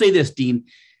I will say this, Dean,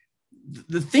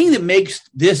 the thing that makes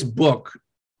this book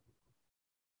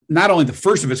not only the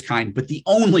first of its kind, but the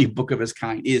only book of its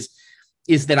kind is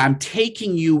that I'm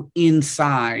taking you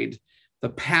inside the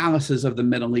palaces of the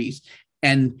Middle East.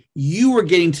 And you are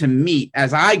getting to meet,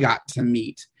 as I got to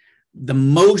meet, the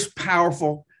most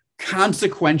powerful,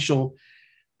 consequential,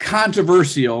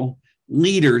 controversial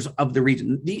leaders of the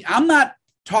region. I'm not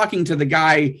talking to the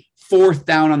guy fourth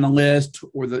down on the list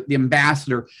or the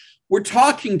ambassador. We're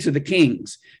talking to the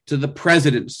kings, to the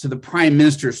presidents, to the prime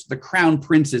ministers, to the crown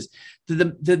princes, to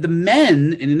the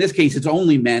men, and in this case, it's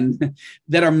only men,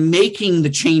 that are making the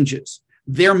changes.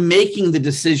 They're making the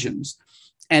decisions.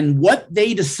 And what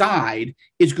they decide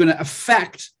is going to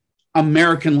affect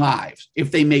American lives.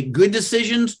 If they make good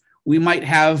decisions, we might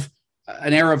have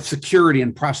an era of security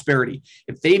and prosperity.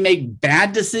 If they make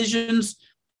bad decisions,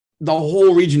 the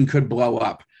whole region could blow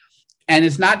up. And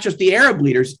it's not just the Arab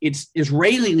leaders, it's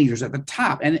Israeli leaders at the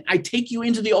top. And I take you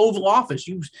into the Oval Office.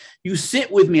 You sit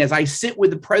with me as I sit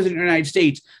with the President of the United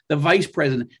States, the Vice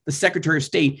President, the Secretary of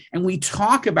State, and we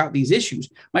talk about these issues.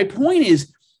 My point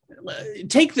is,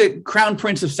 take the Crown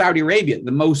Prince of Saudi Arabia,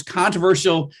 the most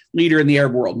controversial leader in the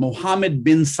Arab world, Mohammed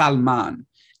bin Salman,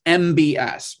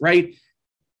 MBS, right?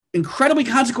 Incredibly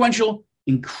consequential,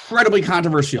 incredibly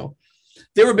controversial.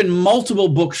 There have been multiple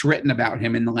books written about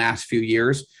him in the last few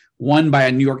years, one by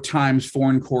a New York Times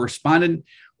foreign correspondent,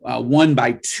 one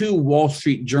by 2 Wall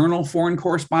Street Journal foreign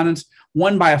correspondents,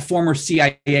 one by a former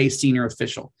CIA senior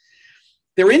official.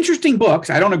 They're interesting books.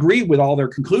 I don't agree with all their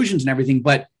conclusions and everything,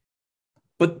 but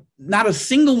not a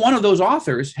single one of those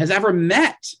authors has ever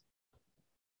met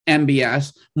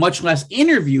MBS, much less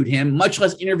interviewed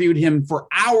him for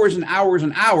hours and hours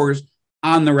and hours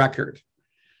on the record.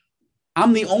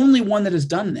 I'm the only one that has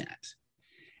done that.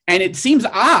 And it seems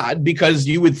odd because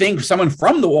you would think someone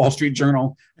from the Wall Street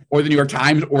Journal or the New York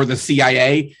Times or the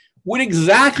CIA would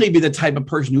exactly be the type of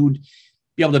person who would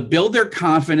be able to build their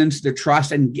confidence, their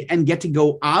trust, and get to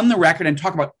go on the record and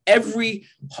talk about every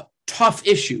tough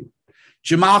issue.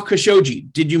 Jamal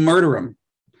Khashoggi, did you murder him?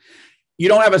 You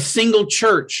don't have a single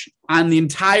church on the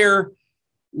entire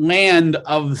land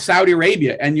of Saudi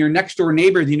Arabia, and your next door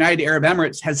neighbor, the United Arab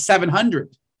Emirates, has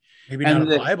 700. Maybe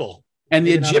not a Bible. And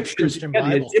the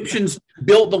Egyptians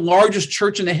built the largest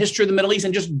church in the history of the Middle East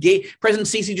and President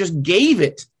Sisi just gave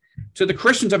it to the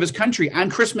Christians of his country on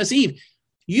Christmas Eve.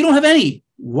 You don't have any.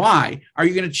 Why are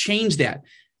you going to change that?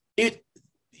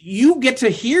 You get to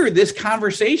hear this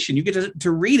conversation. You get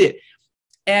to read it.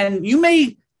 And you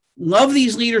may love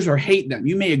these leaders or hate them.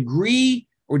 You may agree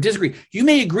or disagree. You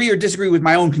may agree or disagree with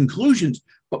my own conclusions.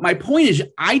 But my point is,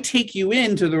 I take you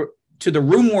into the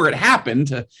room where it happened,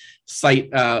 to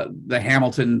cite the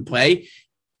Hamilton play,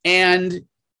 and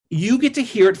you get to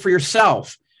hear it for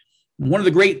yourself. One of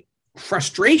the great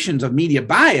frustrations of media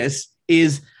bias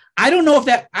is I don't know what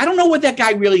that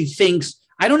guy really thinks.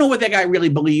 I don't know what that guy really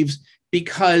believes,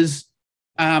 because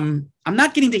I'm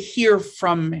not getting to hear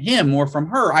from him or from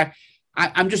her.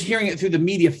 I'm just hearing it through the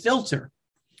media filter.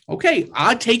 Okay,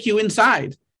 I'll take you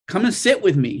inside. Come and sit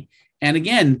with me. And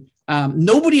again,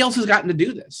 nobody else has gotten to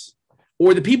do this.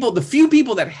 Or the few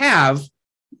people that have,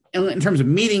 in terms of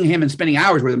meeting him and spending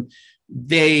hours with him,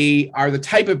 they are the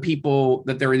type of people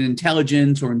that they're in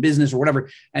intelligence or in business or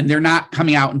whatever, and they're not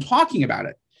coming out and talking about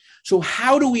it. So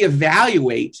how do we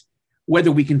evaluate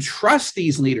whether we can trust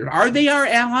these leaders? Are they our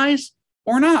allies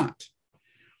or not?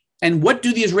 And what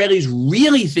do the Israelis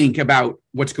really think about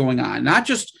what's going on? Not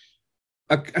just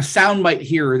a soundbite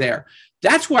here or there.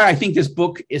 That's why I think this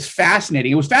book is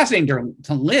fascinating. It was fascinating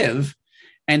to live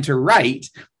and to write.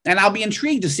 And I'll be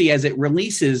intrigued to see as it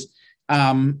releases,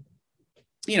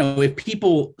 if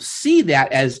people see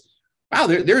that as, wow,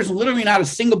 there's literally not a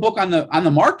single book on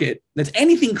the market that's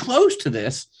anything close to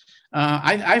this.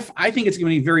 I think it's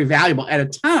going to be very valuable at a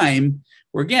time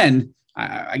where, again,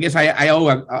 I guess I owe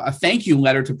a thank you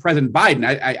letter to President Biden.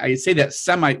 I say that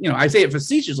I say it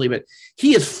facetiously, but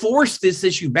he has forced this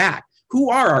issue back. Who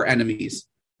are our enemies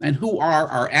and who are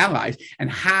our allies,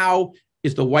 and how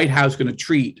is the White House going to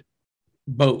treat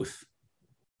both?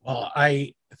 Well,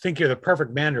 I think you're the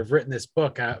perfect man to have written this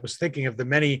book. I was thinking of the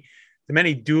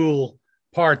many dual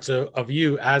parts of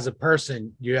you as a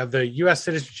person. You have the U.S.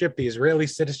 citizenship, the Israeli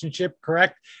citizenship,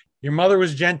 correct? Your mother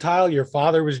was Gentile. Your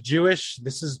father was Jewish.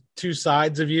 This is two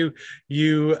sides of you.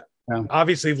 You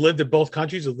obviously lived in both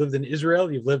countries. You've lived in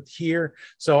Israel. You've lived here.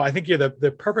 So I think you're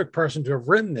the perfect person to have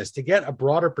written this, to get a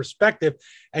broader perspective.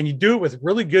 And you do it with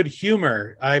really good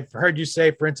humor. I've heard you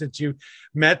say, for instance, you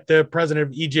met the president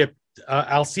of Egypt,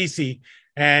 al-Sisi,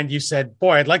 and you said,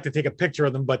 boy, I'd like to take a picture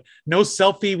of them, but no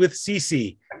selfie with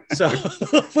Sisi. So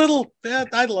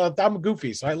I'm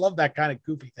goofy. So I love that kind of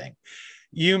goofy thing.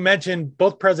 You mentioned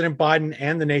both President Biden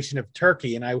and the nation of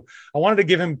Turkey, and I wanted to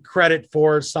give him credit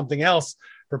for something else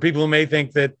for people who may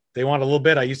think that they want a little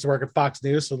bit. I used to work at Fox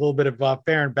News, so a little bit of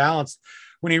fair and balanced.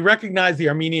 When he recognized the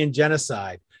Armenian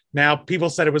genocide, now people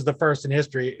said it was the first in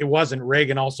history. It wasn't.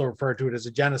 Reagan also referred to it as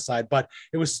a genocide, but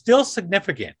it was still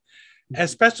significant,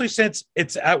 especially since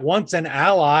it's at once an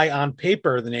ally on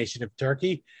paper, the nation of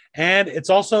Turkey, and it's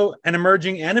also an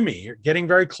emerging enemy. You're getting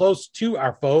very close to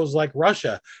our foes like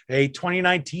Russia. A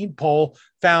 2019 poll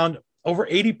found over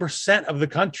 80% of the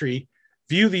country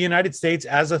view the United States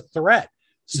as a threat.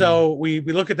 So we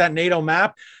look at that NATO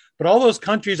map, but all those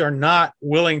countries are not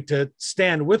willing to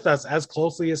stand with us as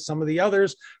closely as some of the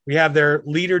others. We have their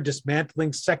leader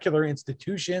dismantling secular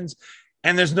institutions.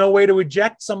 And there's no way to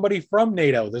eject somebody from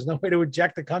NATO. There's no way to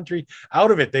eject a country out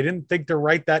of it. They didn't think to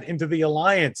write that into the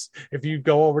alliance if you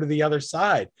go over to the other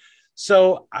side.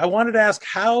 So I wanted to ask,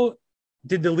 how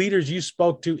did the leaders you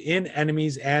spoke to in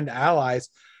Enemies and Allies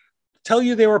tell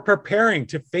you they were preparing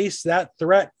to face that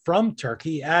threat from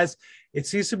Turkey, as it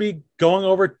seems to be going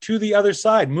over to the other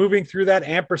side, moving through that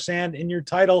ampersand in your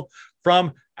title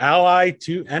from ally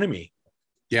to enemy?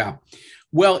 Yeah.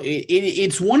 Well,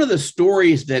 it's one of the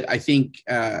stories that I think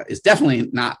is definitely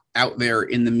not out there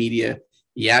in the media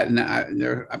yet. And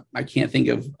I can't think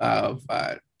of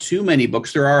too many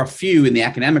books. There are a few in the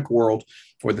academic world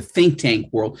or the think tank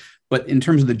world, but in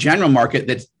terms of the general market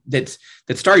that's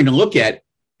starting to look at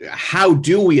how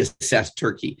do we assess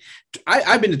Turkey.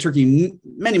 I've been to Turkey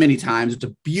many, many times. It's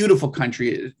a beautiful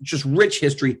country, just rich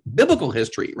history, biblical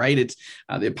history, right? It's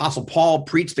the Apostle Paul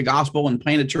preached the gospel and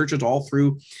planted churches all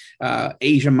through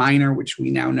Asia Minor, which we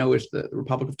now know is the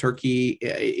Republic of Turkey.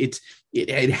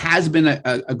 It has been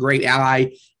a great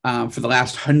ally for the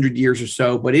last 100 years or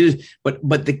so, but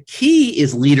the key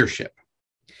is leadership.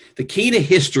 The key to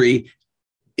history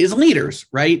is leaders,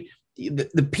 right?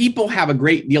 The people have a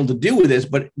great deal to do with this,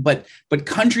 but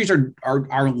countries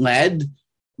are led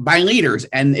by leaders,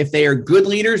 and if they are good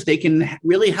leaders, they can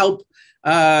really help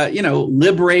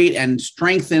liberate and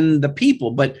strengthen the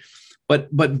people. But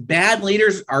bad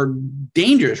leaders are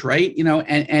dangerous, right?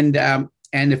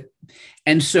 And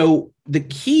so the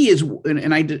key is,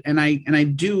 and I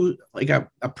do like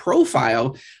a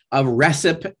profile of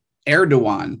Recep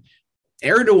Erdogan.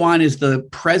 Erdogan is the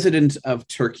president of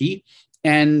Turkey,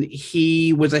 and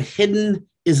he was a hidden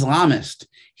Islamist.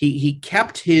 He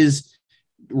kept his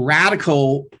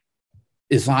radical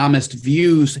Islamist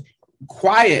views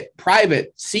quiet,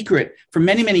 private, secret for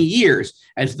many, many years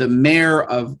as the mayor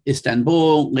of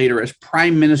Istanbul, later as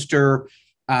prime minister.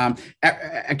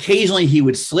 Occasionally he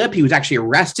would slip. He was actually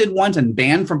arrested once and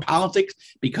banned from politics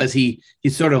because he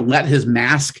sort of let his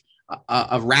mask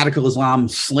of radical Islam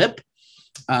slip.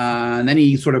 And then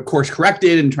he sort of course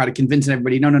corrected and tried to convince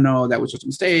everybody, no, that was just a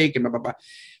mistake, and blah, blah, blah.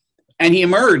 And he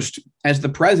emerged as the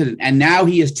president. And now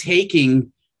he is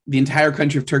taking the entire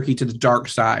country of Turkey to the dark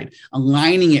side,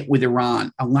 aligning it with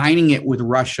Iran, aligning it with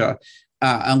Russia,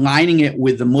 aligning it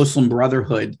with the Muslim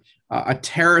Brotherhood, a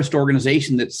terrorist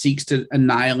organization that seeks to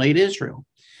annihilate Israel.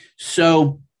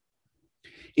 So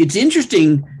it's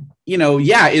interesting,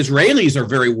 Israelis are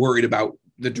very worried about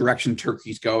the direction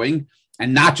Turkey's going.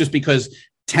 And not just because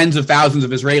tens of thousands of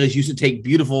Israelis used to take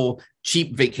beautiful,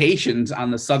 cheap vacations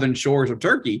on the southern shores of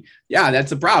Turkey. Yeah,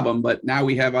 that's a problem. But now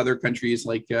we have other countries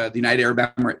like the United Arab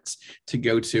Emirates to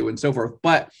go to and so forth.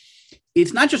 But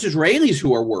it's not just Israelis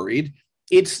who are worried.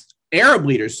 It's Arab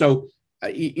leaders. So,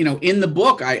 in the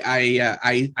book,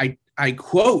 I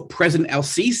quote President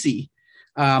El-Sisi,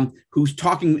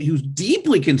 who's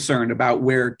deeply concerned about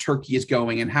where Turkey is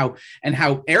going and how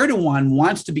Erdogan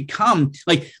wants to become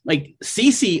like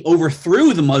Sisi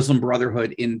overthrew the Muslim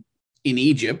Brotherhood in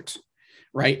Egypt,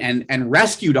 right? And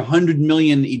rescued 100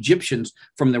 million Egyptians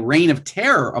from the reign of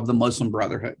terror of the Muslim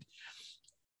Brotherhood.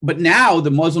 But now the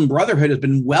Muslim Brotherhood has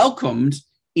been welcomed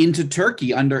into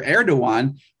Turkey under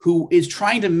Erdogan, who is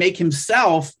trying to make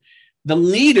himself the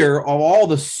leader of all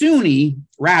the Sunni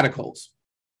radicals.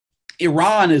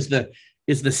 Iran is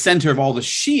the center of all the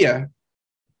Shia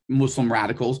Muslim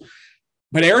radicals,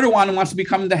 but Erdogan wants to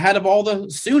become the head of all the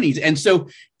Sunnis. And so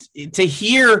to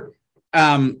hear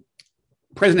President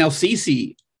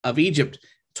El-Sisi of Egypt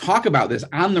talk about this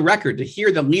on the record, to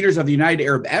hear the leaders of the United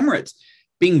Arab Emirates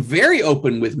being very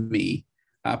open with me,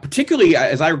 particularly,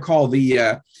 as I recall,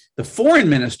 the foreign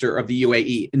minister of the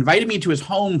UAE invited me to his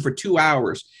home for 2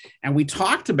 hours, and we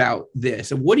talked about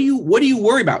this. And what do you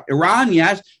worry about? Iran,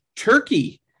 yes.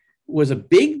 Turkey was a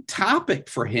big topic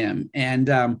for him.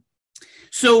 And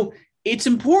so it's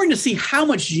important to see how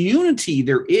much unity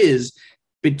there is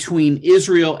between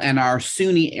Israel and our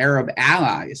Sunni Arab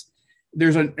allies.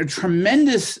 There's a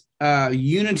tremendous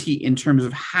unity in terms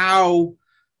of how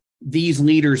these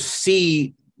leaders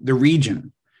see the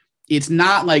region. It's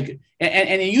not like,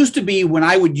 and it used to be when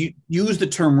I would use the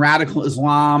term radical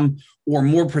Islam, or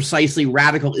more precisely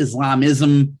radical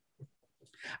Islamism,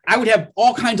 I would have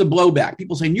all kinds of blowback.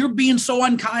 People saying, you're being so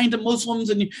unkind to Muslims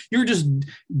and you're just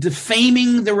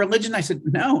defaming the religion. I said,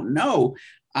 no,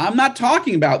 I'm not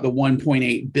talking about the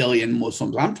 1.8 billion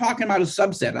Muslims. I'm talking about a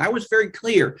subset. I was very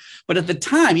clear. But at the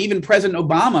time, even President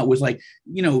Obama was like,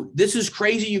 this is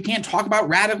crazy. You can't talk about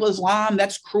radical Islam.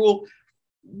 That's cruel.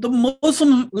 The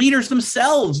Muslim leaders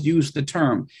themselves use the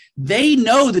term. They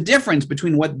know the difference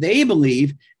between what they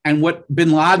believe and what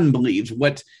bin Laden believes,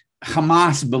 what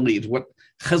Hamas believes, what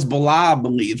Hezbollah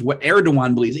believes, what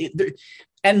Erdogan believes.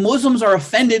 And Muslims are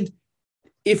offended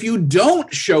if you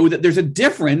don't show that there's a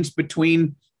difference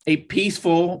between a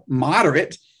peaceful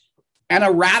moderate and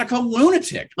a radical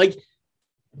lunatic. Like,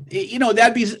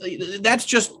 that's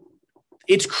just,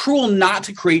 it's cruel not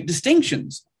to create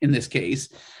distinctions in this case.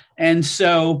 And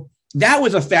so that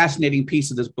was a fascinating piece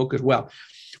of this book as well.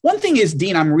 One thing is,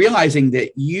 Dean, I'm realizing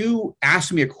that you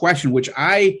asked me a question which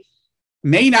I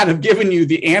may not have given you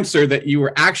the answer that you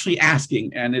were actually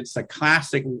asking. And it's a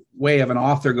classic way of an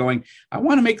author going, I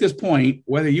want to make this point,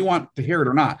 whether you want to hear it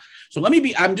or not. So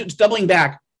I'm just doubling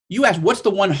back. You asked, what's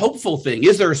the one hopeful thing?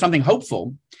 Is there something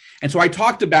hopeful? And so I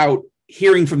talked about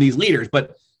hearing from these leaders,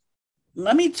 but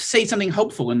let me say something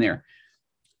hopeful in there.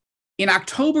 In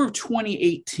October of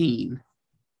 2018,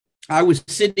 I was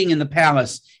sitting in the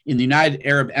palace in the United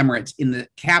Arab Emirates in the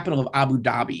capital of Abu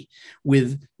Dhabi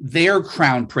with their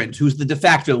crown prince, who's the de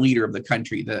facto leader of the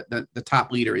country. The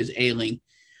top leader is ailing.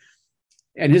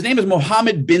 And his name is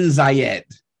Mohammed bin Zayed.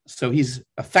 So he's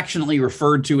affectionately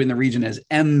referred to in the region as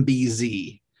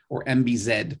MBZ or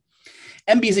MBZ.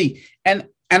 MBZ.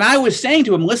 And I was saying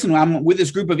to him, listen, I'm with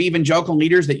this group of evangelical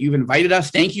leaders that you've invited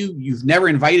us. Thank you. You've never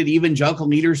invited evangelical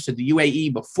leaders to the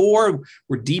UAE before.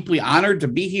 We're deeply honored to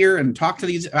be here and talk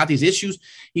to about these issues.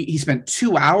 He spent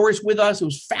 2 hours with us. It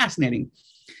was fascinating.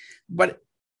 But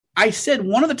I said,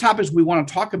 one of the topics we want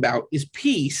to talk about is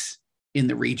peace in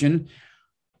the region.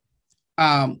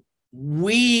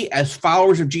 We, as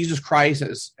followers of Jesus Christ,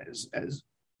 as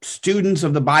students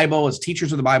of the Bible, as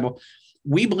teachers of the Bible,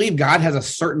 we believe God has a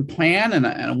certain plan and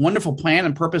a wonderful plan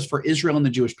and purpose for Israel and the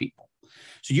Jewish people.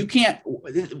 So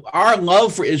our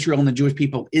love for Israel and the Jewish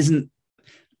people isn't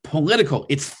political,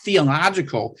 it's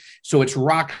theological. So it's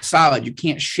rock solid. You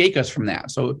can't shake us from that.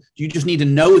 So you just need to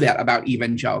know that about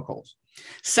evangelicals.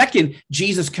 Second,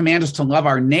 Jesus commands us to love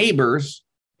our neighbors,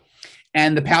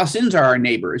 and the Palestinians are our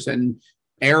neighbors, and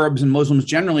Arabs and Muslims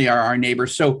generally are our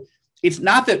neighbors. So it's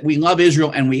not that we love Israel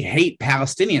and we hate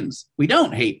Palestinians. We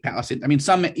don't hate Palestinians. I mean,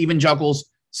 some evangelicals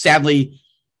sadly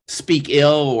speak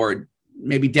ill or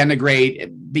maybe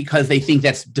denigrate because they think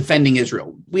that's defending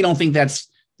Israel. We don't think that's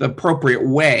the appropriate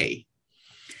way.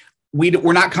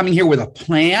 We're not coming here with a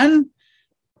plan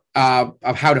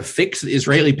of how to fix the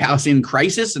Israeli-Palestinian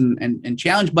crisis and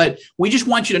challenge, but we just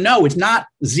want you to know it's not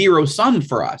zero sum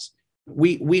for us.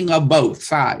 We love both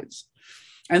sides.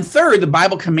 And third, the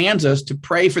Bible commands us to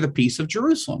pray for the peace of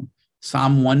Jerusalem,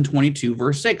 Psalm 122,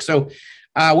 verse 6. So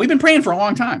we've been praying for a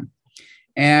long time.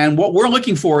 And what we're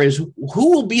looking for is who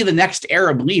will be the next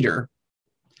Arab leader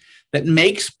that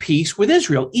makes peace with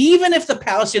Israel, even if the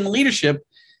Palestinian leadership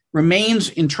remains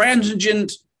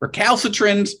intransigent,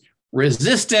 recalcitrant,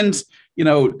 resistant,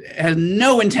 has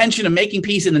no intention of making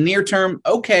peace in the near term.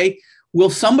 Okay, will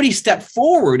somebody step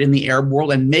forward in the Arab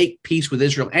world and make peace with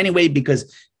Israel anyway?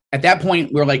 Because at that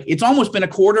point, we're like, it's almost been a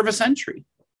quarter of a century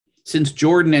since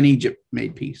Jordan and Egypt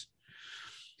made peace.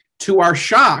 To our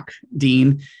shock,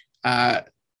 Dean,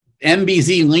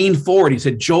 MBZ leaned forward. He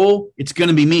said, Joel, it's going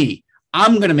to be me.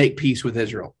 I'm going to make peace with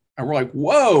Israel. And we're like,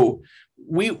 whoa,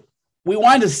 we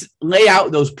wanted to lay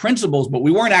out those principles, but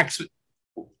we weren't actually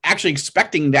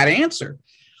expecting that answer.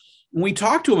 And we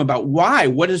talked to him about why,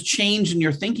 what has changed in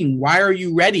your thinking? Why are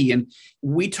you ready? And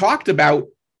we talked about,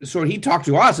 he talked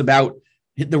to us about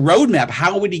the roadmap.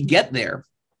 How would he get there?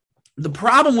 The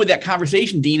problem with that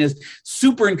conversation, Dean, is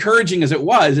super encouraging as it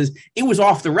was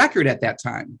off the record at that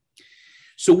time.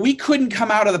 So we couldn't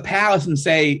come out of the palace and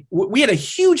say, we had a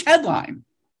huge headline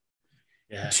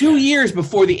 2 years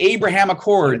before the Abraham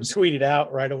Accords. Tweeted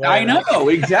out right away. I know,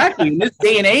 exactly. In this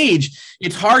day and age,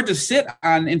 it's hard to sit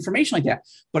on information like that.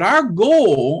 But our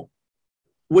goal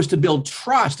was to build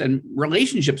trust and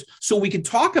relationships so we could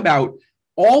talk about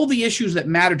all the issues that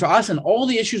matter to us and all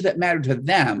the issues that matter to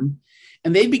them,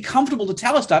 and they'd be comfortable to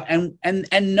tell us stuff and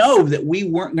know that we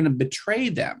weren't going to betray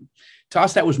them. To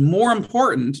us, that was more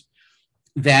important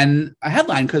than a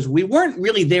headline because we weren't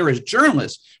really there as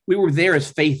journalists. We were there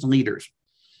as faith leaders.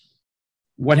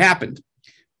 What happened?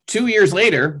 2 years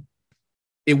later,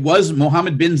 it was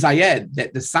Mohammed bin Zayed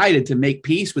that decided to make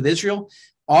peace with Israel.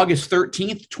 August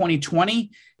 13th,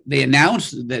 2020, they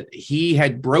announced that he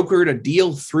had brokered a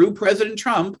deal through President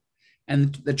Trump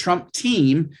and the Trump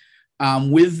team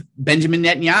with Benjamin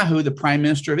Netanyahu, the prime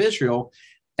minister of Israel.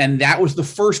 And that was the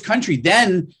first country.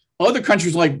 Then other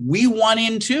countries were like, we want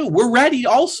in too. We're ready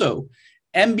also.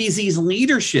 MBZ's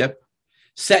leadership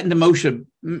set into motion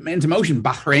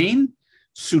Bahrain,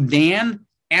 Sudan,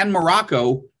 and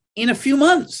Morocco in a few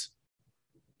months.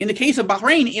 In the case of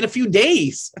Bahrain, in a few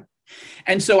days.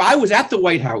 And so I was at the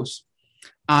White House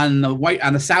on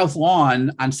the South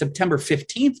Lawn on September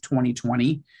 15th,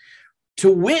 2020,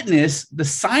 to witness the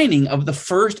signing of the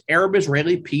first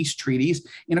Arab-Israeli peace treaties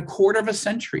in a quarter of a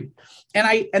century.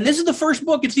 And this is the first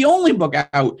book, it's the only book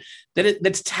out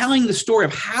that's telling the story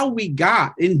of how we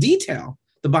got in detail,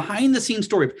 the behind-the-scenes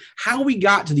story of how we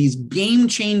got to these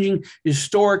game-changing,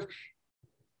 historic,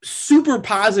 super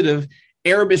positive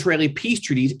Arab-Israeli peace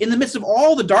treaties in the midst of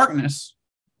all the darkness,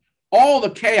 all the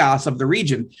chaos of the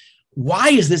region. Why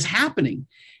is this happening?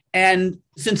 And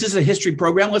since this is a history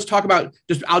program, let's talk about,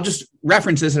 I'll just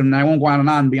reference this and I won't go on and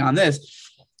on beyond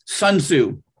this. Sun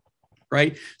Tzu,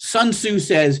 right? Sun Tzu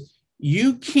says,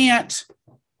 you can't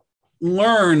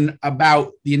learn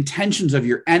about the intentions of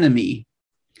your enemy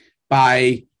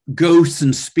by ghosts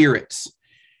and spirits.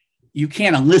 You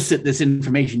can't elicit this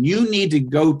information. You need to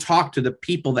go talk to the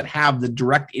people that have the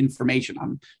direct information.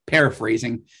 I'm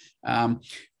paraphrasing. Now,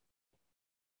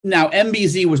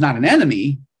 MBZ was not an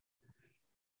enemy,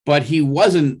 but he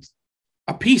wasn't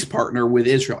a peace partner with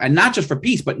Israel. And not just for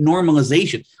peace, but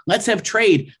normalization. Let's have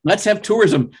trade. Let's have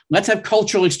tourism. Let's have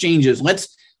cultural exchanges.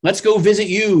 Let's go visit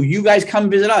you. You guys come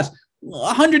visit us.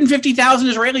 150,000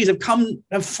 Israelis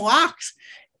have flocked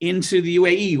into the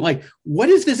UAE. Like, what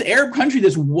is this Arab country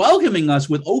that's welcoming us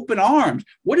with open arms?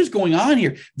 What is going on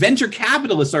here? Venture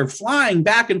capitalists are flying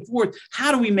back and forth.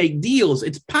 How do we make deals?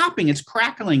 It's popping. It's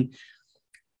crackling.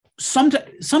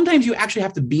 Sometimes you actually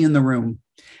have to be in the room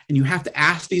and you have to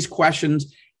ask these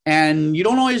questions, and you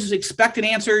don't always expect an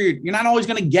answer. You're not always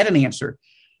going to get an answer.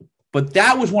 But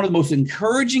that was one of the most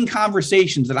encouraging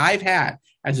conversations that I've had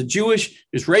as a Jewish,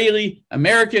 Israeli,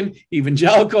 American,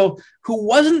 evangelical, who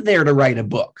wasn't there to write a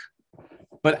book.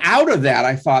 But out of that,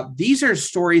 I thought, these are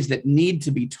stories that need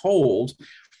to be told.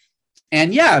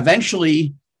 And yeah,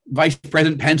 eventually, Vice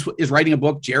President Pence is writing a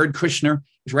book. Jared Kushner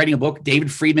is writing a book.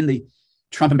 David Friedman, the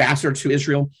Trump ambassador to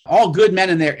Israel, all good men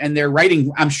in there, and they're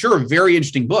writing, I'm sure, very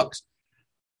interesting books.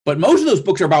 But most of those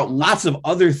books are about lots of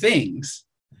other things,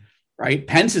 right?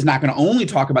 Pence is not going to only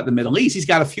talk about the Middle East. He's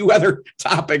got a few other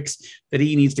topics that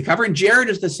he needs to cover. And Jared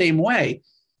is the same way.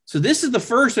 So this is the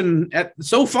first and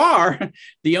so far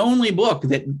the only book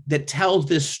that tells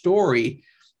this story,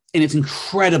 and it's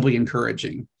incredibly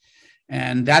encouraging.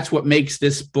 And that's what makes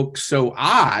this book so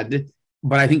odd,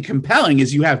 but I think compelling,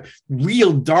 is you have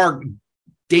real dark,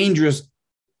 dangerous,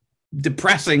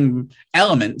 depressing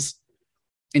elements,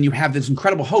 and you have this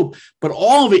incredible hope, but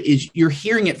all of it is you're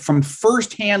hearing it from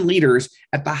firsthand leaders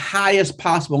at the highest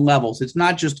possible levels. It's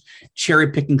not just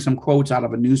cherry picking some quotes out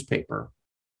of a newspaper.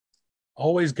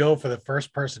 Always go for the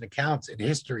first person accounts in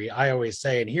history, I always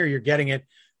say. And here you're getting it,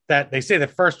 that they say the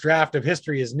first draft of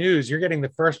history is news. You're getting the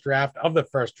first draft of the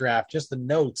first draft, just the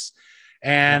notes.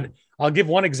 And I'll give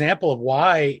one example of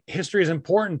why history is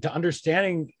important to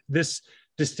understanding this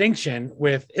distinction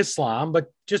with Islam,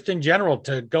 but just in general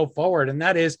to go forward. And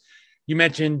that is, you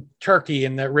mentioned Turkey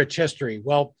and the rich history.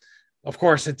 Well, of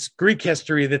course, it's Greek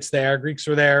history that's there. Greeks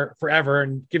were there forever,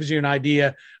 and gives you an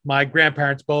idea. My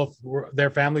grandparents,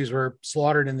 their families were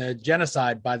slaughtered in the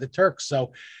genocide by the Turks.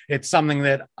 So it's something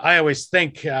that I always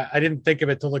think, I didn't think of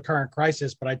it till the current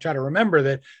crisis, but I try to remember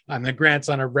that I'm the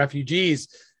grandson of refugees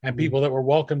and people that were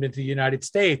welcomed into the United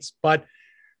States. But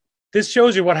this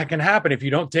shows you what can happen if you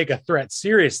don't take a threat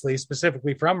seriously,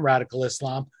 specifically from radical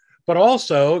Islam. But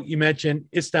also, you mentioned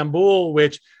Istanbul,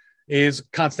 which is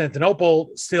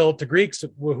Constantinople still to Greeks,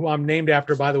 who I'm named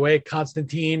after, by the way.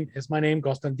 Constantine is my name,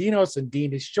 Konstantinos, and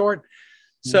Dean is short.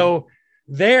 So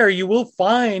there you will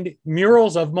find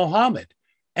murals of Muhammad.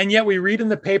 And yet we read in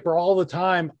the paper all the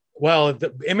time, well,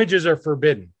 the images are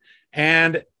forbidden.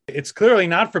 And it's clearly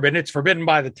not forbidden. It's forbidden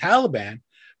by the Taliban.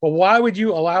 But why would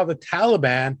you allow the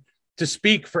Taliban to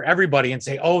speak for everybody and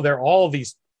say, oh, they're all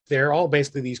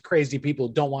basically these crazy people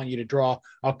who don't want you to draw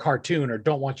a cartoon or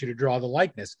don't want you to draw the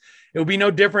likeness? It would be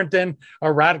no different than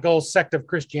a radical sect of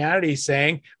Christianity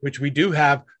saying, which we do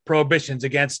have prohibitions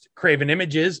against graven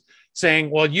images, saying,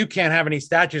 well, you can't have any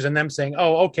statues, and them saying,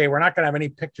 oh, okay, we're not going to have any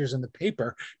pictures in the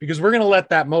paper because we're going to let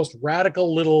that most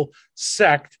radical little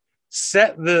sect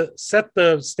set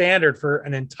the standard for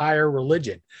an entire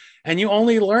religion. And you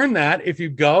only learn that if you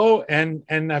go, and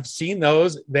I've seen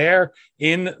those there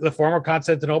in the former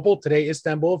Constantinople, today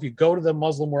Istanbul. If you go to the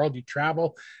Muslim world, you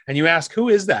travel and you ask, who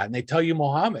is that? And they tell you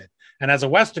Muhammad. And as a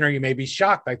Westerner, you may be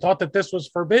shocked. I thought that this was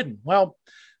forbidden. Well,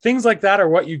 things like that are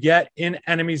what you get in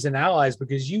Enemies and Allies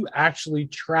because you actually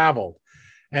traveled.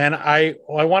 And I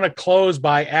want to close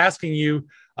by asking you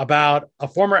about a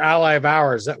former ally of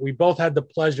ours that we both had the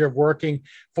pleasure of working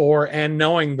for and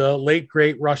knowing, the late,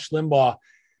 great Rush Limbaugh.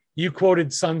 You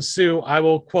quoted Sun Tzu. I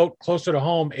will quote closer to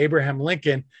home Abraham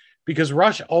Lincoln, because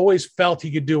Rush always felt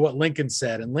he could do what Lincoln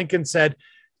said. And Lincoln said,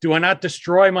 do I not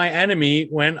destroy my enemy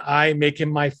when I make him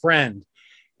my friend?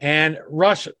 And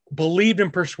Rush believed in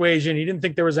persuasion. He didn't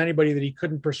think there was anybody that he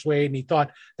couldn't persuade. And he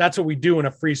thought that's what we do in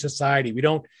a free society. We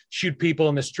don't shoot people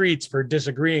in the streets for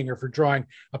disagreeing or for drawing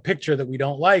a picture that we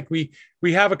don't like. We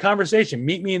have a conversation.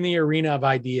 Meet me in the arena of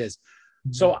ideas.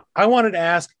 Mm-hmm. So I wanted to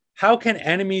ask, how can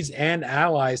enemies and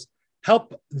allies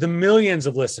help the millions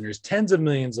of listeners, tens of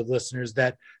millions of listeners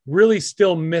that really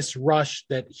still miss Rush,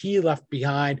 that he left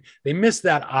behind? They miss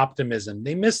that optimism.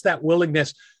 They miss that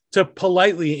willingness to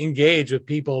politely engage with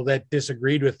people that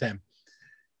disagreed with him,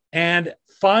 and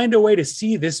find a way to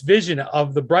see this vision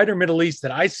of the brighter Middle East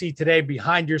that I see today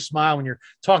behind your smile when you're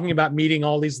talking about meeting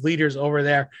all these leaders over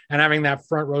there and having that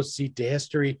front row seat to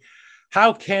history.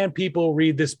 How can people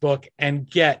read this book and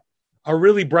get a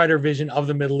really brighter vision of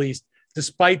the Middle East,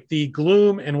 despite the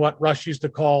gloom and what Rush used to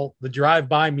call the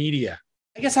drive-by media?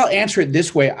 I guess I'll answer it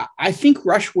this way. I think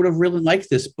Rush would have really liked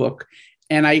this book.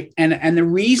 And the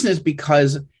reason is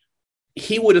because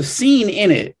he would have seen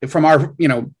in it, from our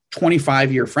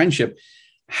 25-year friendship,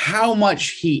 how much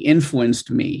he influenced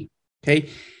me. Okay.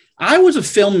 I was a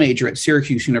film major at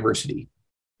Syracuse University.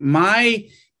 My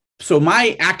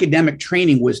academic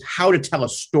training was how to tell a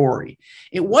story.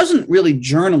 It wasn't really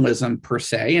journalism per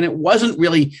se, and it wasn't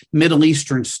really Middle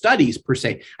Eastern studies per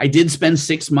se. I did spend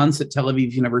 6 months at Tel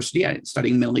Aviv University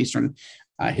studying Middle Eastern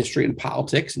history and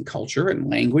politics and culture and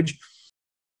language.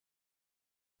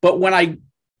 But when I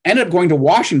ended up going to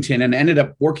Washington and ended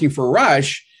up working for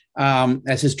Rush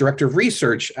as his director of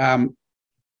research, I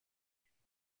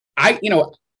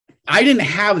didn't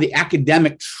have the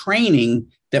academic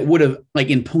training that would have, like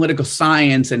in political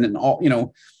science and in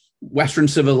all, Western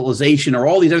civilization or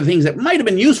all these other things that might have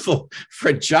been useful for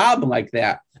a job like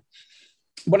that.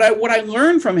 What I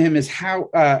learned from him is how,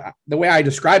 the way I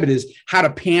describe it is how to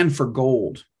pan for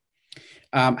gold,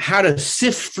 how to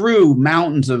sift through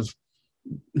mountains of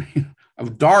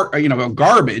dark, of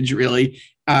garbage, really,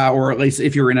 or at least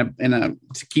if you're in a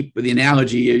to keep with the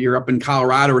analogy, you're up in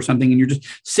Colorado or something, and you're just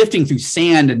sifting through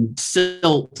sand and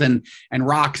silt and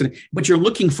rocks, but you're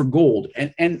looking for gold,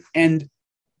 and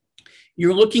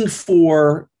you're looking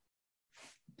for,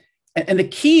 and the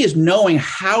key is knowing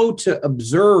how to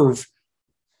observe,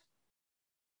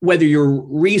 whether you're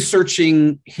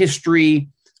researching history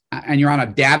and you're on a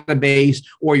database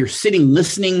or you're sitting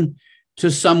listening to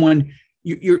someone.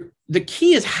 The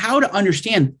key is how to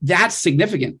understand that's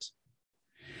significant,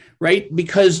 right?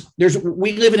 Because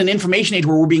we live in an information age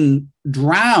where we're being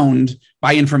drowned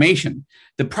by information.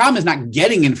 The problem is not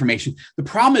getting information. The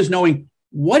problem is knowing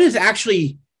what is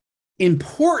actually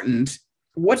important.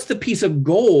 What's the piece of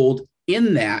gold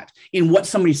in that, in what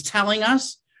somebody's telling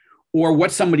us or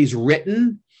what somebody's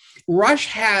written? Rush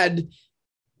had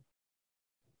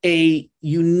a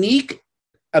unique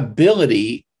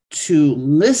ability to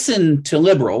listen to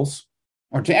liberals,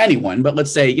 or to anyone, but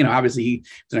let's say, obviously he's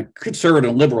in a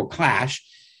conservative liberal clash,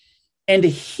 and to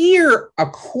hear a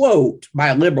quote by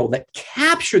a liberal that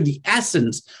captured the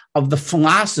essence of the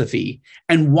philosophy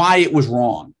and why it was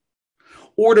wrong,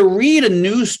 or to read a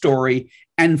news story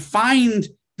and find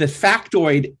the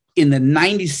factoid in the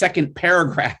 92nd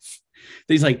paragraph.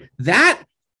 He's like, that,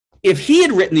 if he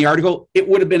had written the article, it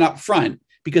would have been up front,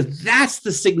 because that's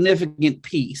the significant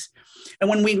piece. And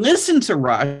when we listened to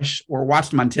Rush or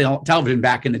watched him on television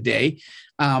back in the day,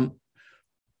 one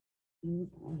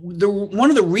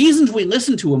of the reasons we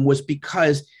listened to him was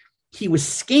because he was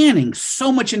scanning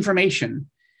so much information.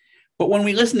 But when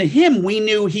we listened to him, we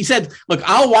knew, he said, look,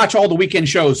 I'll watch all the weekend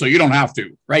shows so you don't have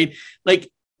to, right? Like,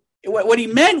 what he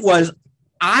meant was,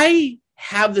 I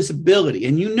have this ability,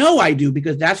 and I do,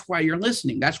 because that's why you're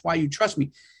listening. That's why you trust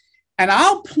me. And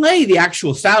I'll play the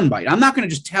actual soundbite. I'm not going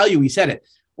to just tell you he said it,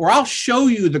 or I'll show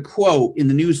you the quote in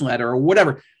the newsletter or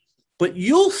whatever, but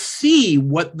you'll see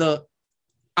what the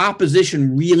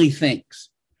opposition really thinks.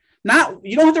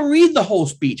 You don't have to read the whole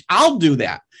speech. I'll do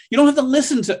that. You don't have to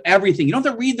listen to everything. You don't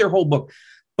have to read their whole book,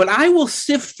 but I will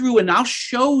sift through and I'll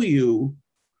show you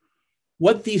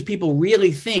what these people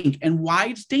really think and why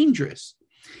it's dangerous.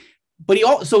 But he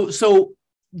also, so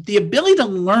the ability to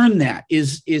learn that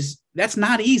is that's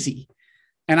not easy.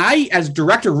 And I, as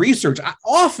director of research,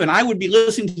 I would be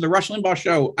listening to the Rush Limbaugh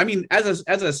show. I mean, as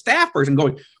a staff person,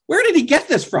 going, where did he get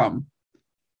this from?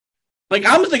 Like,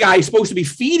 I'm the guy supposed to be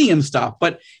feeding him stuff,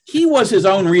 but he was his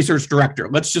own research director.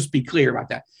 Let's just be clear about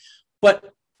that.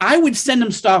 But I would send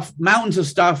him stuff, mountains of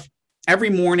stuff, every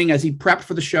morning as he prepped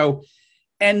for the show.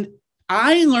 And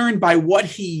I learned by what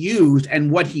he used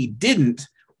and what he didn't,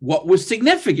 what was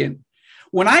significant.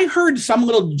 When I heard some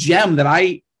little gem that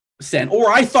I sent, or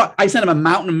I thought I sent him a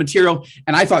mountain of material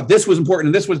and I thought this was important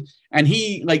and this was, and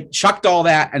he like chucked all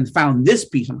that and found this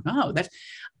piece. I'm like, oh,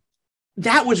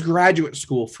 that was graduate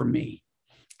school for me.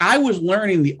 I was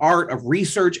learning the art of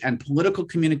research and political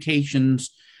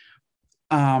communications.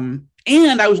 And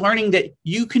I was learning that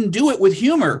you can do it with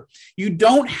humor. You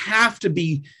don't have to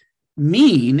be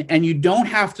mean, and you don't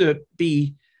have to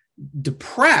be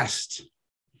depressed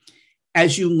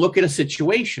as you look at a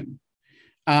situation.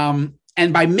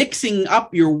 And by mixing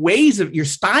up your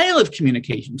style of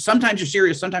communication, sometimes you're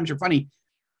serious, sometimes you're funny,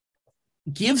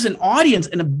 gives an audience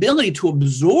an ability to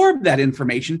absorb that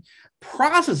information,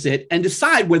 process it, and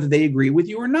decide whether they agree with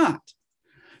you or not.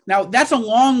 Now, that's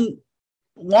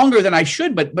longer than I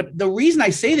should, but the reason I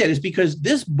say that is because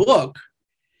this book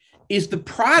is the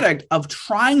product of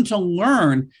trying to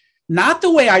learn, not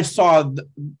the way I saw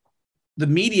the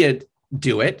media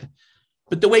do it,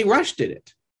 but the way Rush did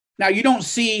it. Now, you don't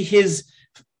see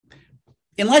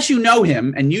unless you know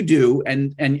him, and you do,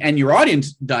 and your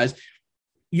audience does,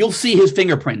 you'll see his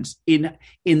fingerprints in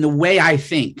the way I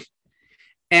think.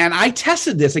 And I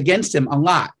tested this against him a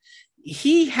lot.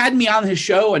 He had me on his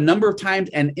show a number of times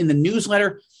and in the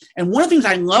newsletter. And one of the things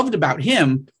I loved about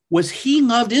him was he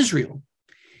loved Israel.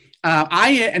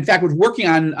 I, in fact, was working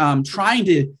on trying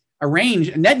to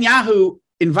arrange. Netanyahu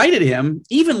invited him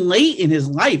even late in his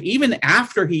life, even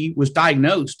after he was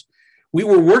diagnosed. We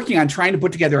were working on trying to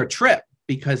put together a trip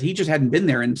because he just hadn't been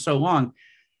there in so long.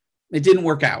 It didn't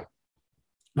work out.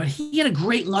 But he had a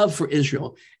great love for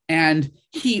Israel, and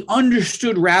he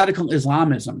understood radical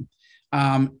Islamism.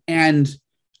 And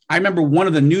I remember one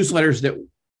of the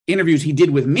interviews he did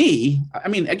with me. I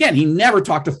mean, again, he never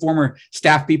talked to former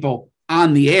staff people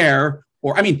on the air,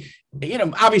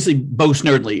 obviously Bo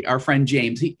Snerdley, our friend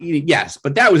James, yes,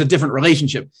 but that was a different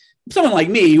relationship. Someone like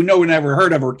me who no one ever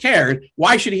heard of or cared,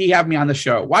 why should he have me on the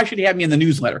show? Why should he have me in the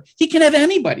newsletter? He can have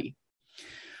anybody.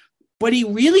 But he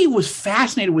really was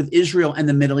fascinated with Israel and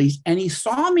the Middle East, and he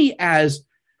saw me as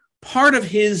part of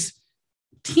his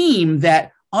team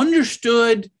that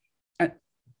understood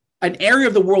an area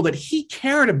of the world that he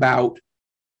cared about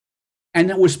and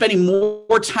that was spending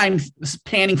more time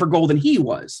panning for gold than he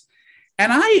was.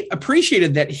 And I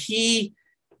appreciated that he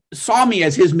saw me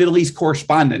as his Middle East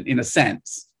correspondent, in a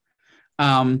sense,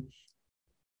 and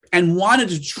wanted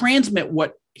to transmit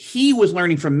what he was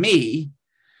learning from me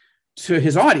to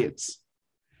his audience,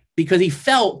 because he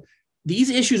felt these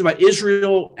issues about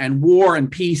Israel and war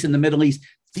and peace in the Middle East,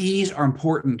 these are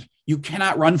important. You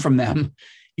cannot run from them.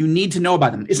 You need to know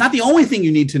about them. It's not the only thing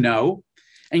you need to know,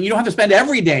 and you don't have to spend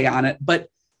every day on it. But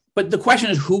the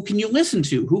question is, who can you listen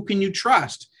to? Who can you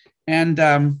trust?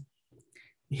 And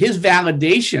his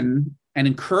validation and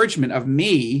encouragement of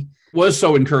me was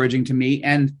so encouraging to me.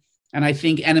 And I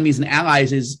think Enemies and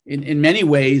Allies is in many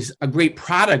ways a great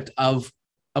product of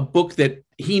a book that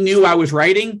he knew I was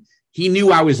writing. He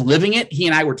knew I was living it. He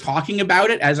and I were talking about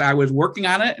it as I was working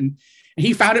on it. And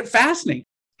he found it fascinating.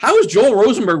 How is Joel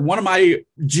Rosenberg, one of my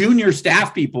junior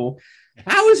staff people,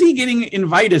 how is he getting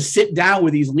invited to sit down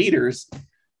with these leaders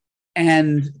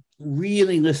and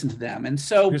really listen to them? And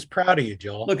so he was proud of you,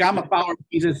 Joel. Look, I'm a follower of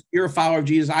Jesus. You're a follower of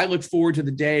Jesus. I look forward to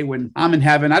the day when I'm in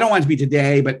heaven. I don't want it to be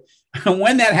today, but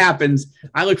when that happens,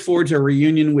 I look forward to a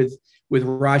reunion with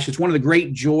Rush. It's one of the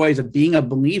great joys of being a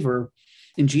believer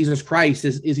in Jesus Christ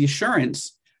is the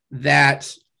assurance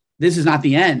that this is not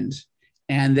the end,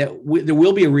 and that there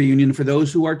will be a reunion for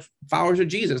those who are followers of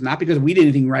Jesus, not because we did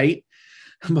anything right,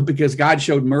 but because God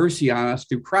showed mercy on us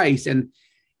through Christ. And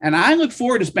I look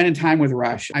forward to spending time with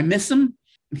Rush. I miss him.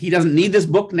 He doesn't need this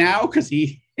book now because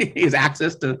he has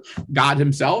access to God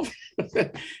himself.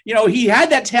 He had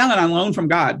that talent on loan from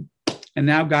God, and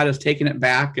now God has taken it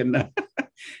back, and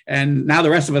now the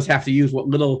rest of us have to use what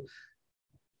little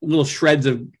shreds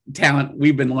of talent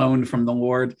we've been loaned from the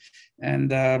Lord.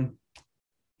 And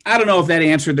I don't know if that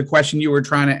answered the question you were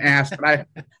trying to ask, but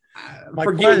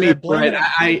forgive me. Blame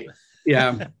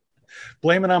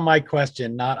it on my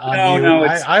question, not on you. No,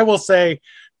 I will say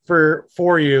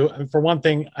for you, and for one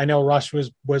thing, I know Rush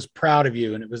was proud of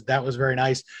you, and that was very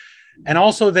nice. And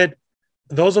also that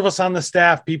those of us on the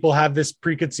staff, people have this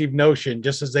preconceived notion,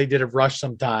 just as they did of Rush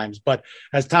sometimes. But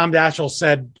as Tom Daschle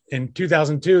said in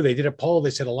 2002, they did a poll. They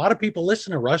said a lot of people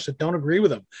listen to Rush that don't agree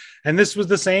with him. And this was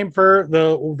the same for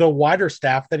the wider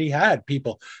staff that he had.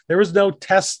 People, there was no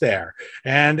test there.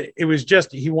 And it was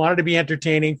just, he wanted to be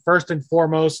entertaining first and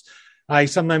foremost. I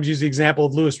sometimes use the example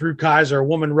of Louis Rukeyser. A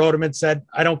woman wrote him and said,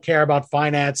 I don't care about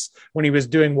finance when he was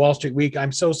doing Wall Street Week.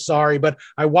 I'm so sorry, but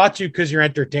I watch you because you're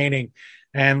entertaining.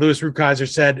 And Louis Rukeyser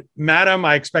said, Madam,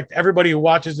 I expect everybody who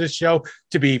watches this show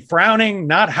to be frowning,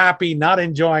 not happy, not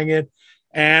enjoying it.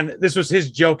 And this was his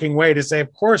joking way to say,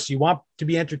 of course, you want to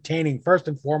be entertaining first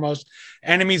and foremost.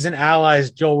 Enemies and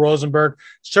Allies, Joel Rosenberg,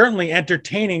 certainly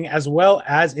entertaining as well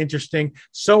as interesting.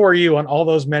 So are you on all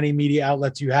those many media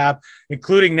outlets you have,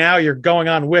 including now you're going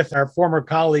on with our former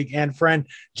colleague and friend,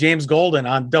 James Golden,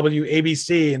 on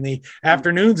WABC in the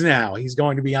afternoons now. He's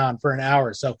going to be on for an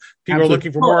hour. So people are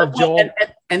looking for more of Joel.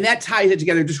 And that ties it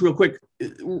together just real quick.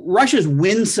 Russia's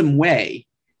winsome way.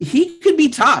 He could be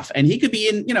tough and he could be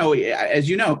in, as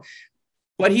you know,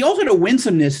 but he also had a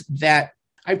winsomeness that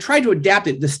I've tried to adapt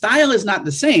it. The style is not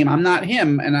the same. I'm not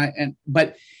him.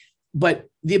 But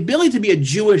the ability to be a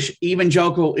Jewish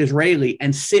evangelical Israeli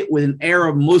and sit with an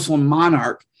Arab Muslim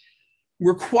monarch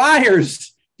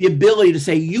requires the ability to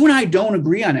say, you and I don't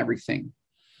agree on everything,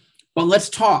 but let's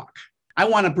talk. I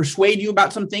want to persuade you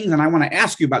about some things and I want to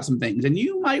ask you about some things. And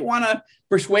you might want to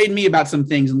persuade me about some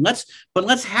things. And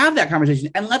let's have that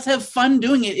conversation and let's have fun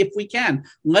doing it if we can.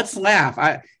 Let's laugh.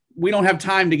 We don't have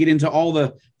time to get into all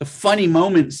the funny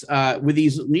moments with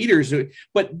these leaders,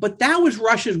 but that was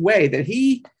Russia's way, that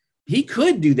he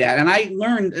could do that. And I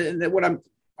learned that what I'm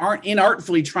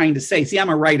inartfully trying to say. See, I'm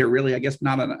a writer, really, I guess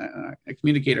not a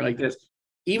communicator like this.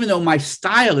 Even though my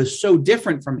style is so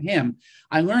different from him,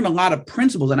 I learned a lot of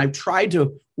principles and I've tried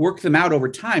to work them out over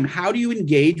time. How do you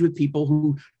engage with people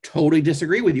who totally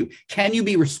disagree with you? Can you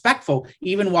be respectful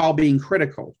even while being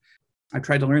critical? I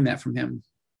tried to learn that from him,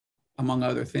 among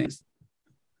other things.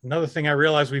 Another thing I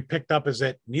realized we picked up is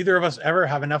that neither of us ever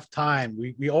have enough time.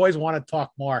 We always want to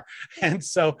talk more. And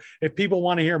so if people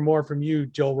want to hear more from you,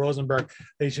 Joel Rosenberg,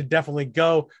 they should definitely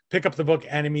go pick up the book,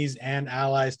 Enemies and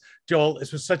Allies. Joel,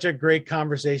 this was such a great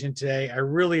conversation today. I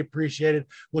really appreciate it.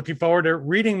 Looking forward to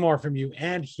reading more from you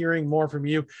and hearing more from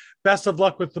you. Best of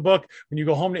luck with the book. When you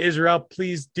go home to Israel,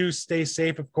 please do stay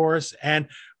safe, of course. And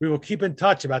we will keep in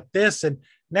touch about this. And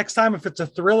next time, if it's a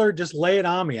thriller, just lay it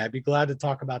on me. I'd be glad to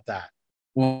talk about that.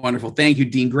 Wonderful. Thank you,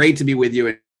 Dean. Great to be with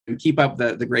you and keep up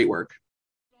the great work.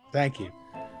 Thank you.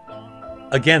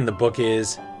 Again, the book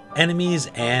is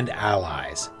Enemies and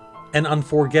Allies, an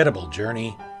unforgettable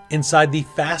journey inside the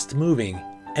fast-moving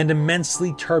and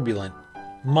immensely turbulent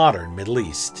modern Middle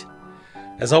East.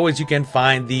 As always, you can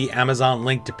find the Amazon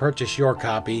link to purchase your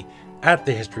copy at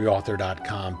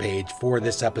thehistoryauthor.com page for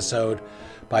this episode.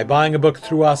 By buying a book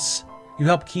through us, you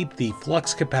help keep the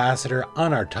flux capacitor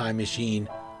on our time machine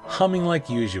humming like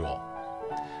usual.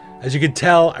 As you can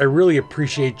tell, I really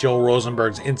appreciate Joel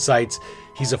Rosenberg's insights.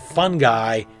 He's a fun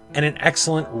guy and an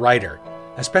excellent writer,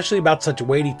 especially about such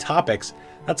weighty topics.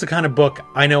 That's the kind of book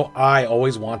I know I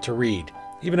always want to read,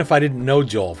 even if I didn't know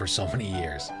Joel for so many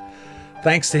years.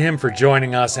 Thanks to him for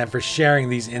joining us and for sharing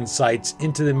these insights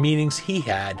into the meetings he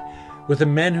had with the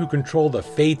men who control the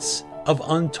fates of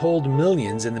untold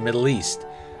millions in the Middle East.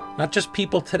 Not just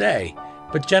people today,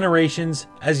 but generations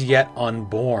as yet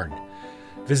unborn.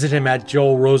 Visit him at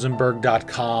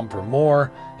joelrosenberg.com for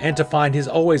more and to find his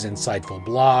always insightful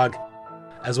blog,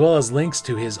 as well as links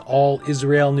to his All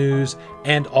Israel News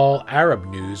and All Arab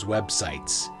News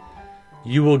websites.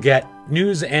 You will get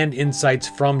news and insights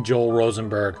from Joel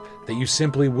Rosenberg that you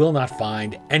simply will not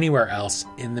find anywhere else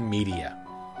in the media.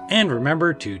 And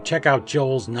remember to check out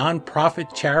Joel's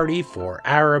nonprofit charity for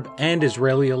Arab and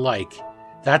Israeli alike.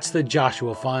 That's the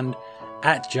Joshua Fund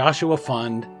at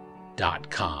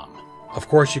joshuafund.com. Of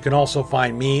course, you can also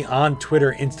find me on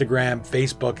Twitter, Instagram,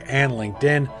 Facebook, and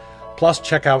LinkedIn. Plus,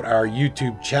 check out our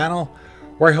YouTube channel,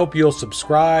 where I hope you'll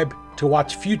subscribe to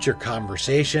watch future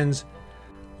conversations.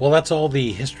 Well, that's all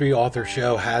the History Author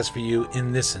Show has for you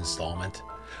in this installment.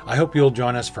 I hope you'll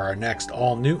join us for our next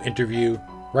all-new interview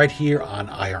right here on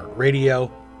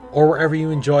iHeartRadio, or wherever you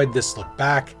enjoyed this look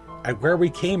back at where we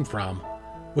came from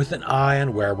with an eye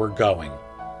on where we're going.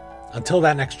 Until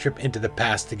that next trip into the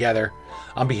past together,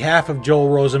 on behalf of Joel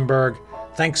Rosenberg,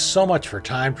 thanks so much for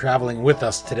time traveling with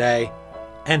us today,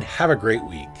 and have a great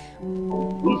week.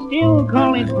 We still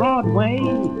call it Broadway,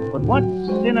 but what's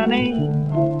in a name?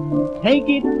 Take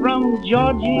it from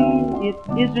Georgie, it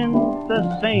isn't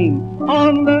the same.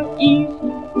 On the east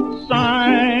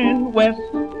side, west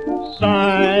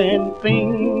side,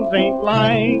 things ain't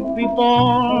like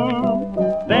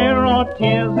before. There are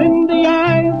tears in the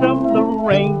eyes of the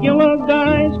regular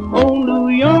guys. Oh, New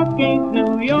York ain't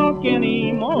New York anymore.